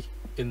gurney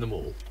in the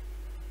mall?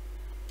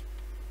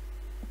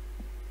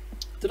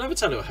 Did I ever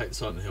tell you I hate the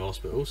Silent Hill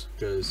hospitals?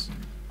 Because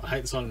I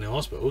hate the Silent Hill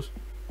hospitals.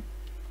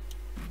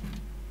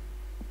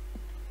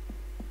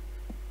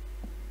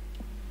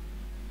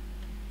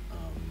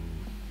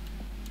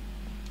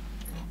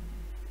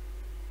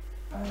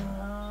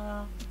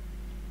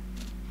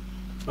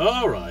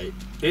 Alright,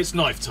 it's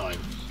knife time.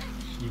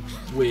 You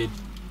weird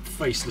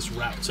faceless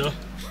raptor.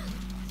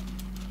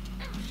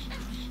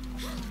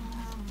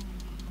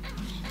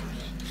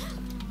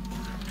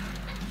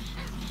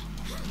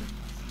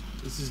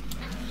 is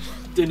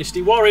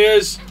Dynasty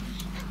Warriors.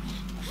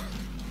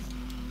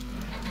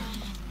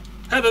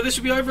 Heather, this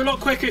would be over a lot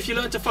quicker if you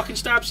learned to fucking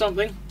stab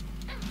something.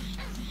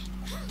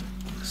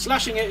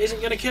 Slashing it isn't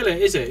going to kill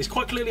it, is it? It's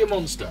quite clearly a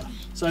monster.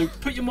 So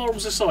put your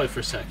morals aside for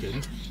a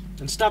second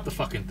and stab the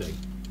fucking thing.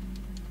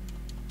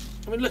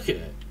 I mean, look at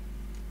it.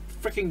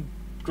 Freaking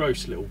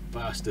gross little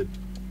bastard.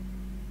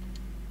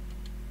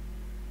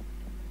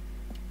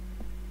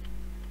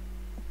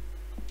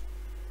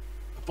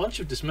 A bunch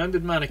of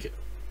dismembered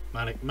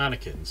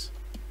mannequins.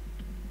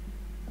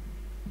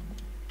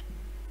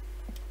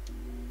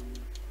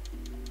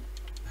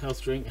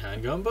 Health drink,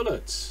 handgun,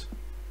 bullets.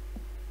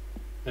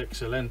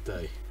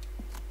 Excelente.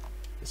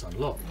 It's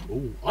unlocked.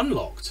 Ooh,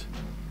 unlocked.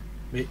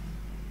 Me.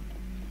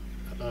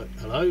 Hello.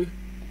 Hello.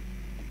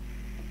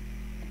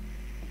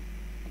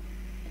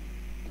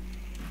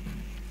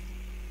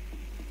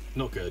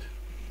 Not good.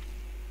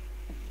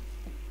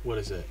 What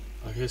is it?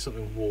 I hear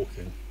something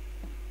walking.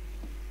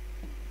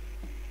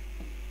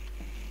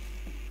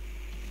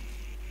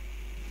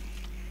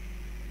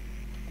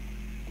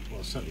 Well,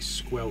 it's certainly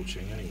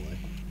squelching anyway.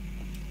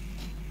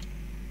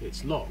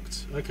 It's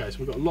locked. Okay, so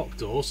we've got a locked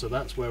door, so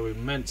that's where we're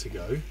meant to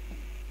go.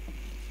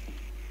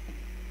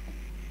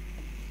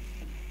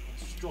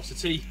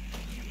 Monstrosity.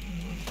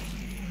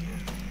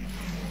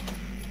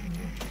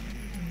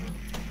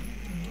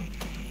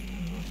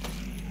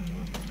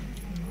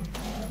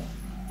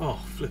 Oh,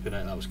 flipping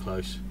out, that was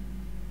close.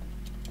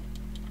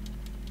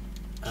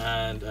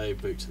 And a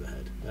boot to the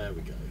head. There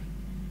we go.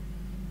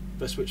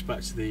 Let's switch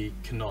back to the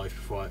knife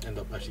before I end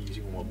up actually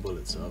using all my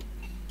bullets up.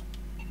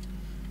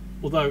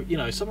 Although, you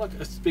know, something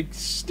like a big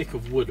stick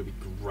of wood would be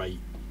great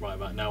right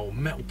about now. Or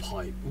metal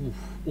pipe. Ooh,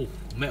 ooh,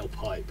 metal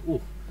pipe.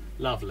 Ooh,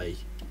 lovely.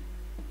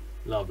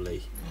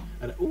 Lovely.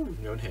 And, ooh, we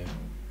can go in here.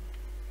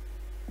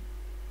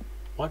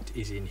 What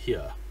is in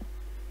here?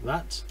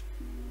 That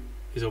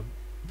is a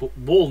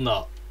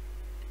walnut.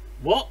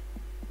 What?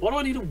 Why do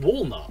I need a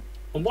walnut?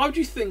 And why would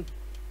you think,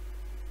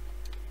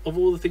 of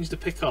all the things to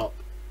pick up,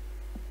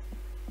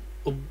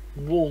 a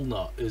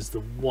walnut is the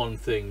one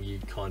thing you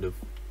kind of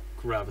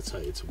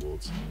gravitated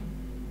towards?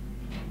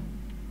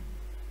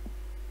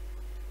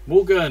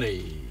 More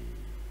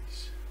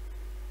gurneys.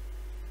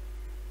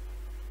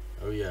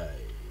 Oh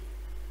yay.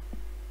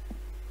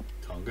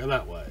 Can't go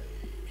that way.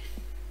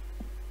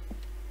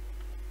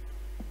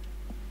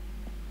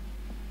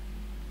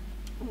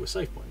 Oh, a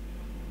safe point.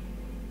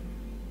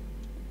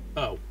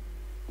 Oh,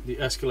 the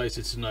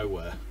escalator to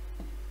nowhere.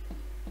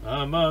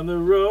 I'm on the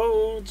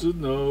road to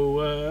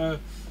nowhere.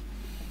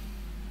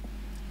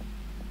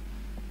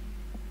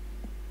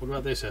 What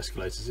about this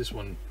escalator? This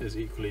one is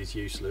equally as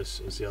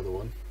useless as the other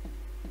one.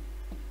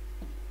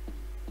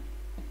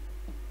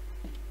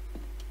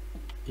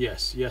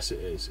 Yes, yes it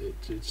is.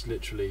 It's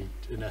literally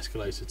an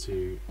escalator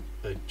to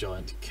a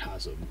giant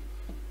chasm.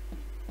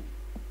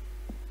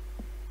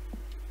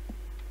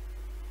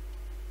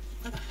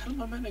 Where the hell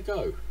am I meant to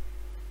go?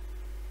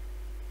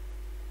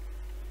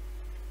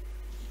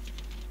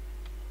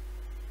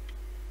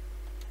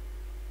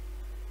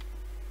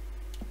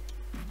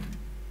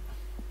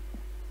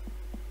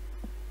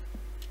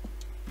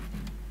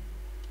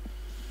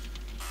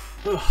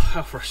 Oh,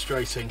 how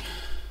frustrating.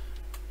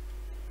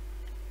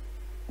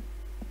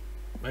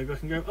 Maybe I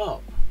can go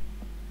up.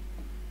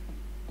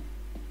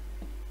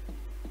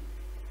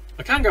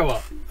 I can go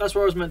up. That's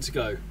where I was meant to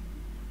go.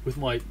 With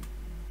my...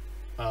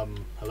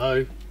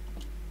 hello?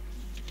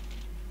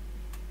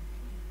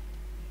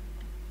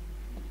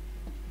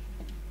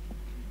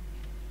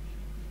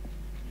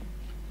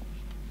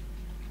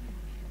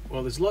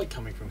 Well, there's light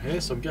coming from here,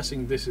 so I'm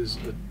guessing this is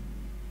a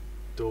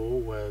door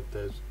where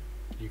there's...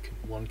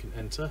 one can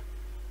enter.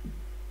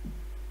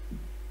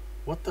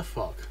 What the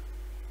fuck?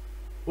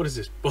 What is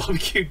this?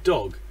 Barbecued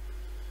dog?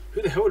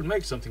 Who the hell would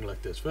make something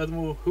like this?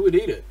 Furthermore, who would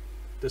eat it?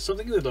 There's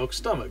something in the dog's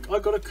stomach. I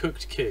got a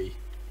cooked key.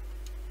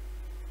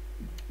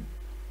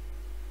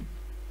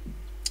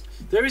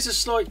 There is a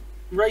slight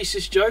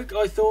racist joke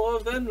I thought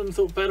of then and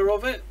thought better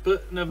of it,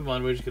 but never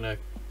mind, we're just going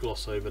to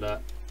gloss over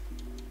that.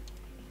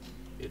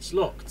 It's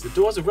locked. The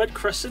door has a red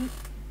crescent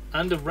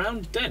and a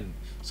round dent.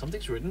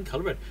 Something's written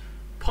colour red.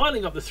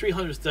 Piling up the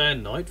 300th day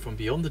and night from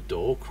beyond the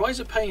door, cries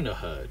of pain are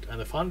heard, and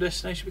the final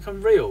destination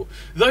become real,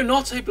 though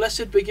not a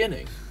blessed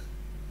beginning.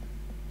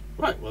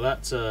 Right, well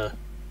that's a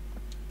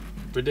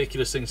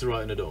ridiculous thing to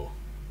write in a door.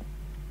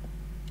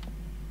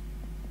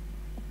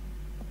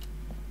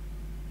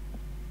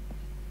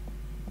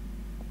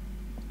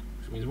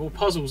 Which means more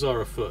puzzles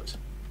are afoot.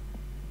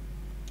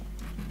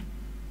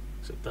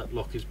 Except that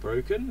lock is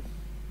broken.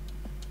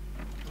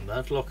 And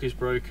that lock is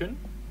broken.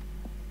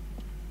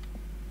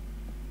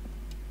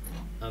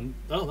 And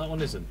oh, that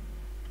one isn't.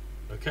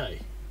 Okay.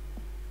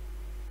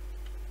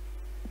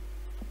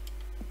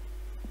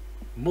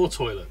 More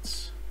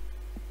toilets.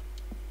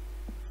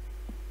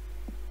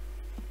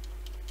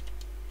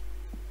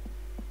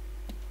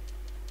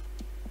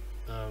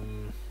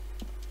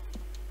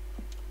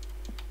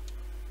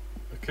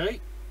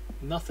 Okay.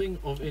 Nothing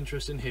of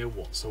interest in here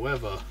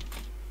whatsoever.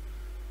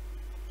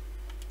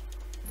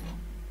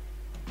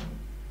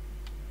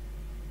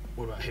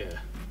 What about here?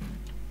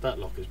 That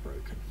lock is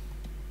broken.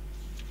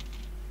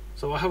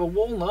 So I have a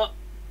walnut,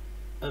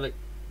 and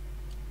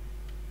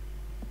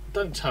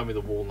don't tell me the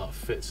walnut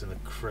fits in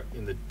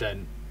the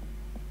dent.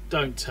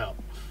 Don't tell.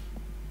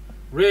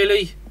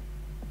 Really?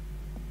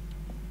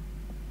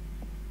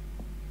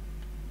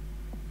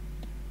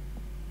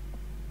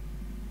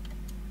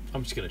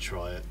 I'm just gonna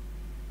try it.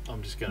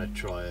 I'm just gonna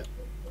try it.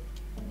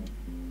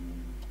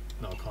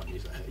 No, I can't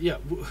use that here. Yeah,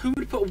 who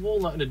would put a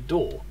walnut in a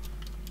door?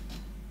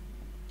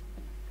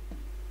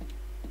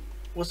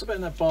 What's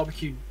about that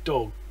barbecue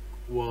dog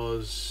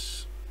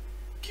was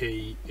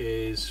key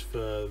is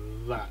for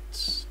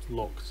that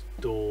locked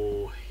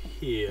door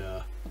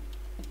here.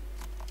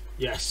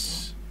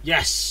 Yes.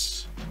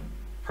 Yes!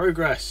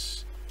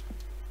 Progress.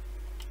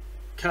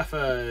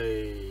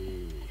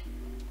 Cafe.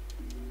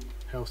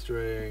 Health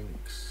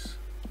drinks.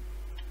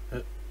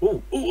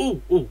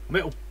 Ooh,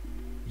 metal.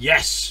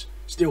 Yes!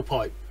 Steel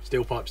pipe.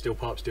 Steel pipe, steel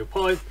pipe, steel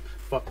pipe.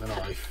 Fuck the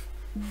knife.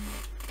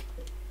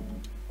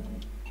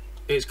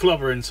 It's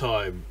clobbering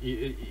time.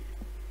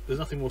 There's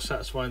nothing more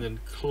satisfying than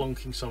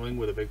clunking something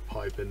with a big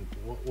pipe. And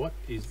what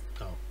is...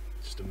 Oh,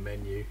 just a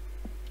menu.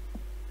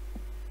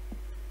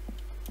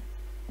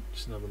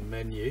 Just another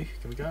menu.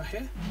 Can we go out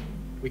here?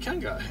 We can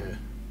go out here.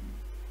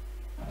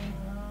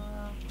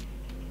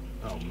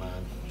 Oh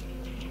man.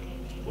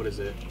 What is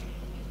it?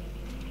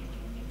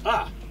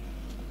 Ah!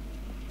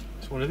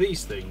 It's one of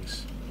these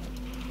things.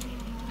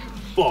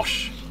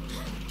 Bosh!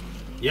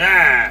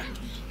 Yeah!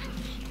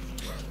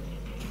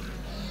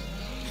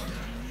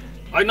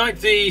 I knight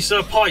thee,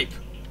 Sir Pipe!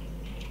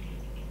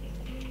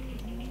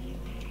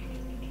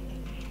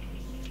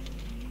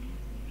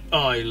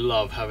 I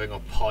love having a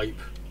pipe.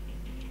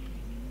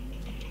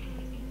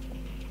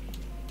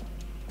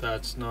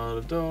 That's not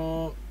a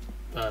door.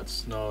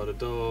 That's not a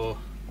door.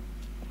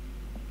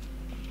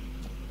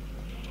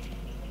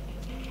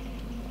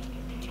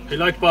 Hey,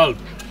 light bulb.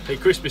 Hey,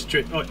 Christmas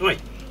tree. Oh, wait.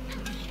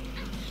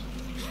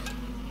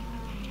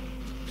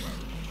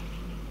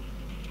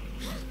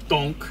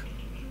 Donk.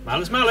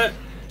 Mallet, mallet.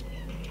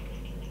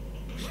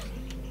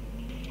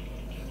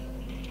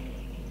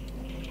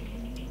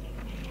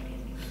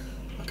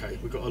 Okay,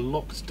 we've got a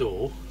locked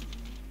door.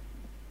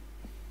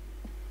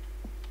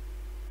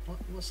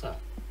 What's that?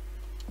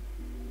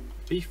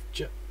 Beef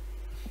jerky.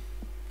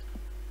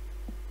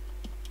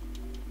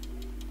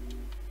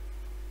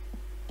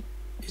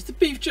 Is the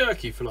beef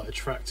jerky for like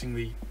attracting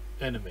the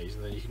enemies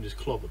and then you can just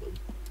clobber them?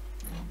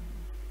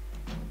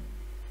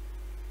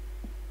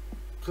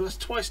 Because that's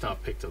twice now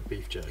I've picked up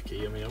beef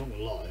jerky. I mean, I'm not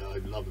gonna lie, I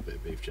love a bit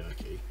of beef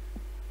jerky.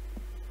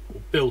 Or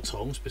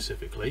biltong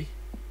specifically.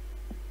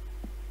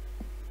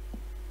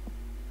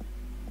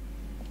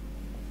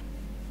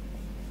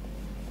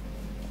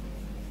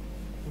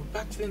 We're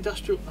back to the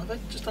industrial. Have they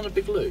just done a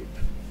big loop?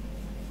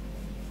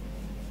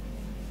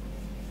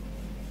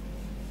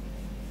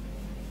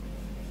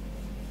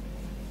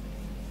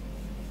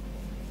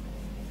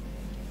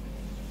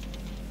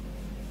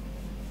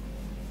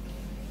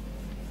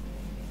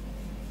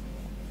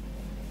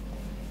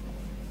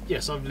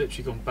 Yes, I've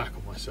literally gone back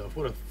on myself.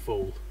 What a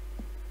fool.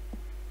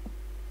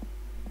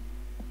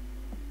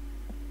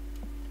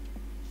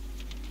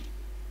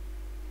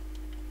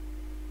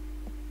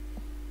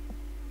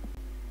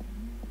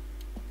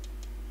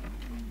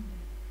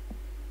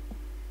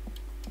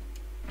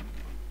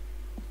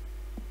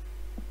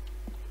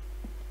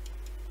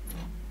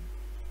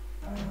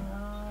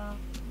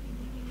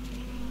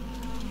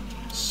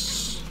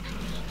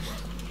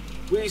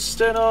 We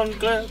stand on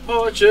glare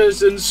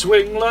porches and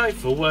swing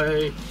life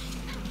away.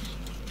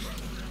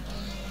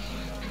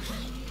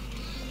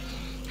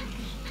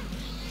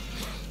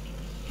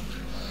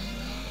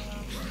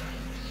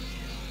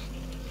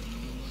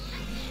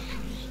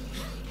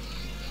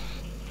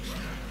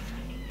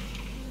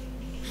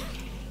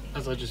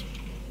 As I just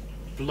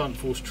blunt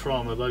force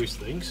trauma those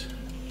things.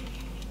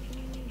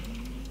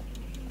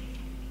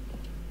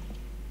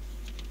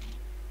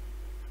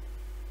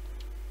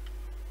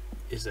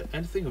 Is there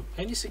anything of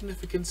any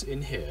significance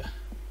in here?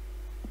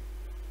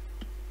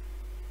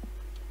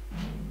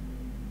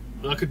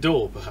 Like a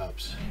door,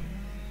 perhaps?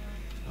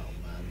 Oh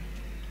man.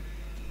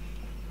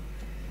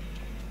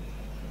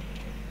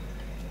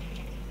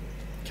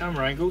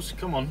 Camera angles,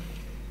 come on.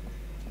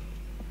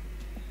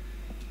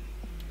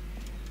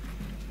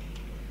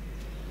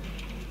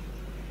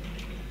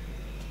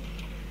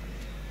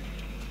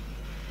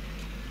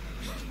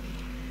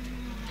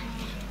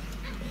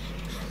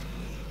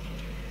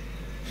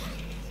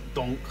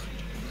 Donk.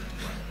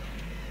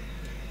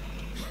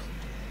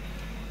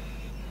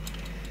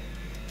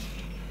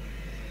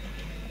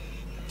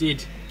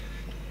 Did.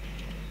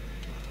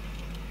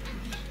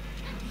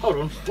 Hold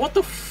on. What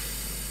the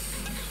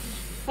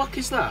fuck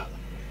is that?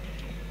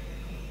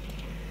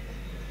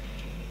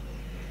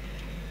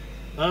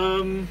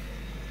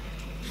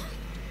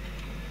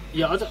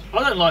 Yeah, I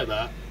don't like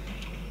that.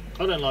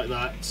 I don't like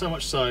that. So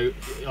much so,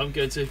 I'm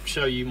going to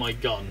show you my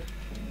gun.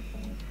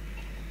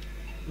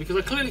 Because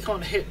I clearly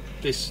can't hit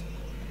this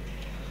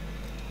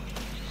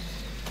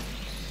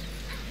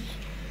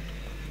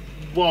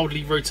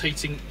wildly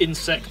rotating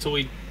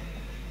insectoid.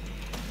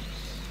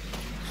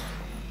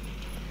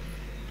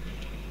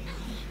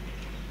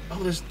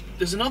 Oh,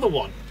 there's another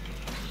one.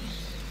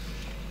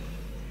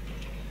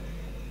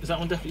 Is that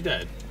one definitely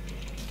dead?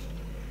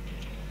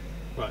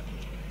 Right.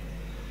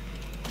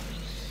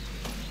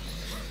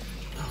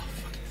 Oh,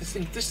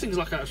 fuck. This thing's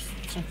like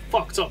some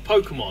fucked up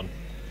Pokemon.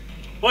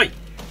 Wait.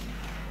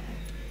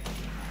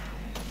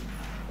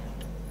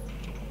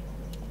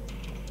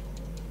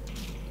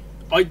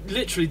 I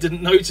literally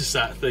didn't notice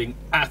that thing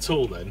at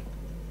all then.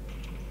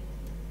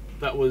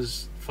 That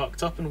was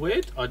fucked up and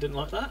weird. I didn't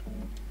like that.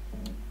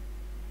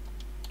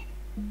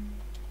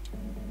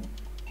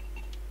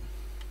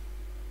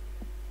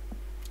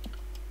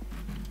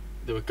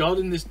 They were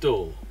guarding this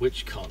door,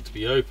 which can't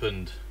be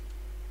opened.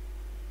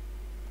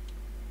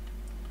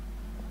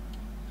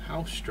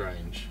 How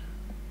strange.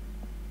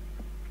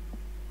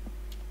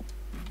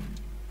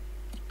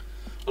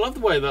 I love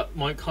the way that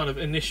my kind of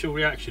initial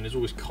reaction is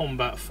always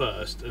combat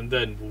first, and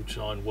then we'll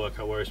try and work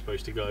out where it's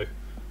supposed to go.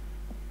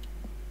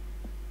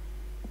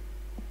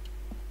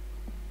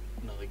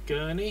 Another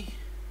gurney.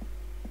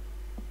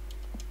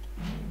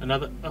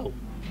 Another... oh.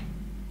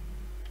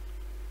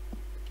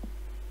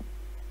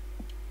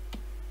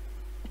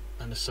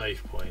 And a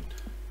save point.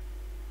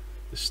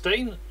 The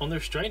stain on the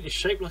restraint is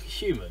shaped like a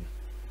human.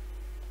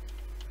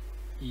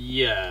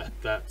 Yeah,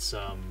 that's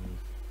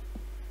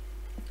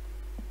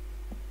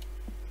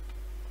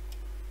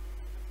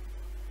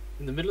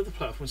in the middle of the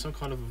platform, some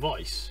kind of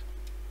vice.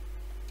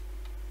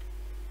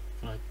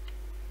 Can I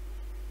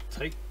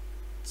take?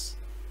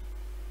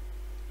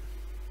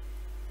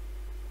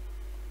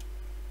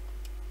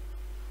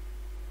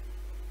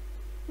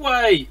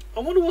 Wait, I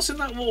wonder what's in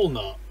that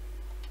walnut.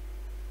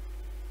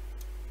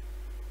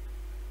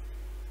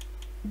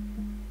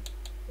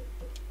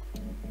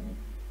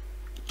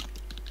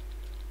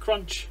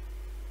 Crunch.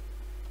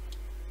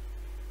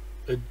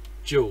 A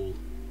jewel.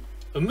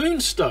 A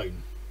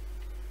moonstone.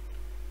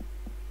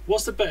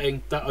 What's the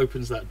betting that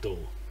opens that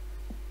door?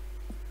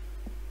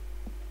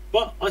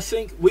 But I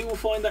think we will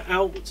find that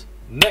out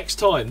next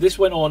time. This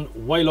went on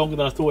way longer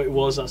than I thought it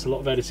was. That's a lot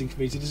of editing for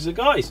me to do. So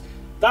guys,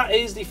 that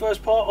is the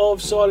first part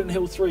of Silent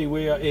Hill 3.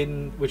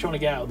 We're trying to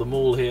get out of the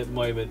mall here at the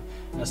moment.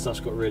 That stuff's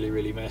got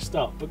really messed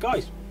up. But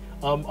guys,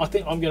 I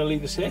think I'm going to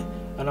leave this here,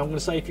 and I'm going to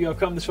say, if you have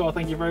come this far,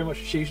 thank you very much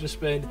for choosing to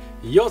spend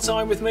your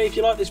time with me. If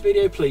you like this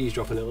video, please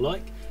drop a little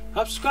like.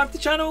 Subscribe to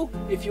the channel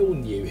if you're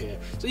new here.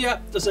 So yeah,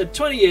 as I said,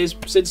 20 years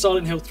since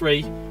Silent Hill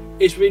 3.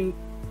 It's been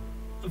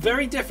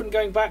very different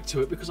going back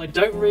to it because I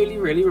don't really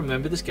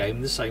remember this game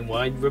in the same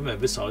way I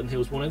remember Silent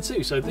Hills 1 and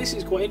 2. So this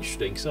is quite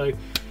interesting. So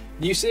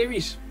new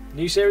series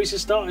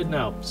has started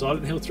now,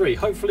 Silent Hill 3.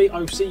 Hopefully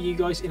I'll see you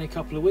guys in a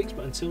couple of weeks,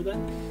 but until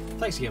then,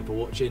 thanks again for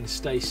watching,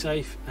 stay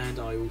safe, and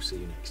I will see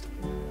you next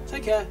time.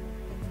 Take care.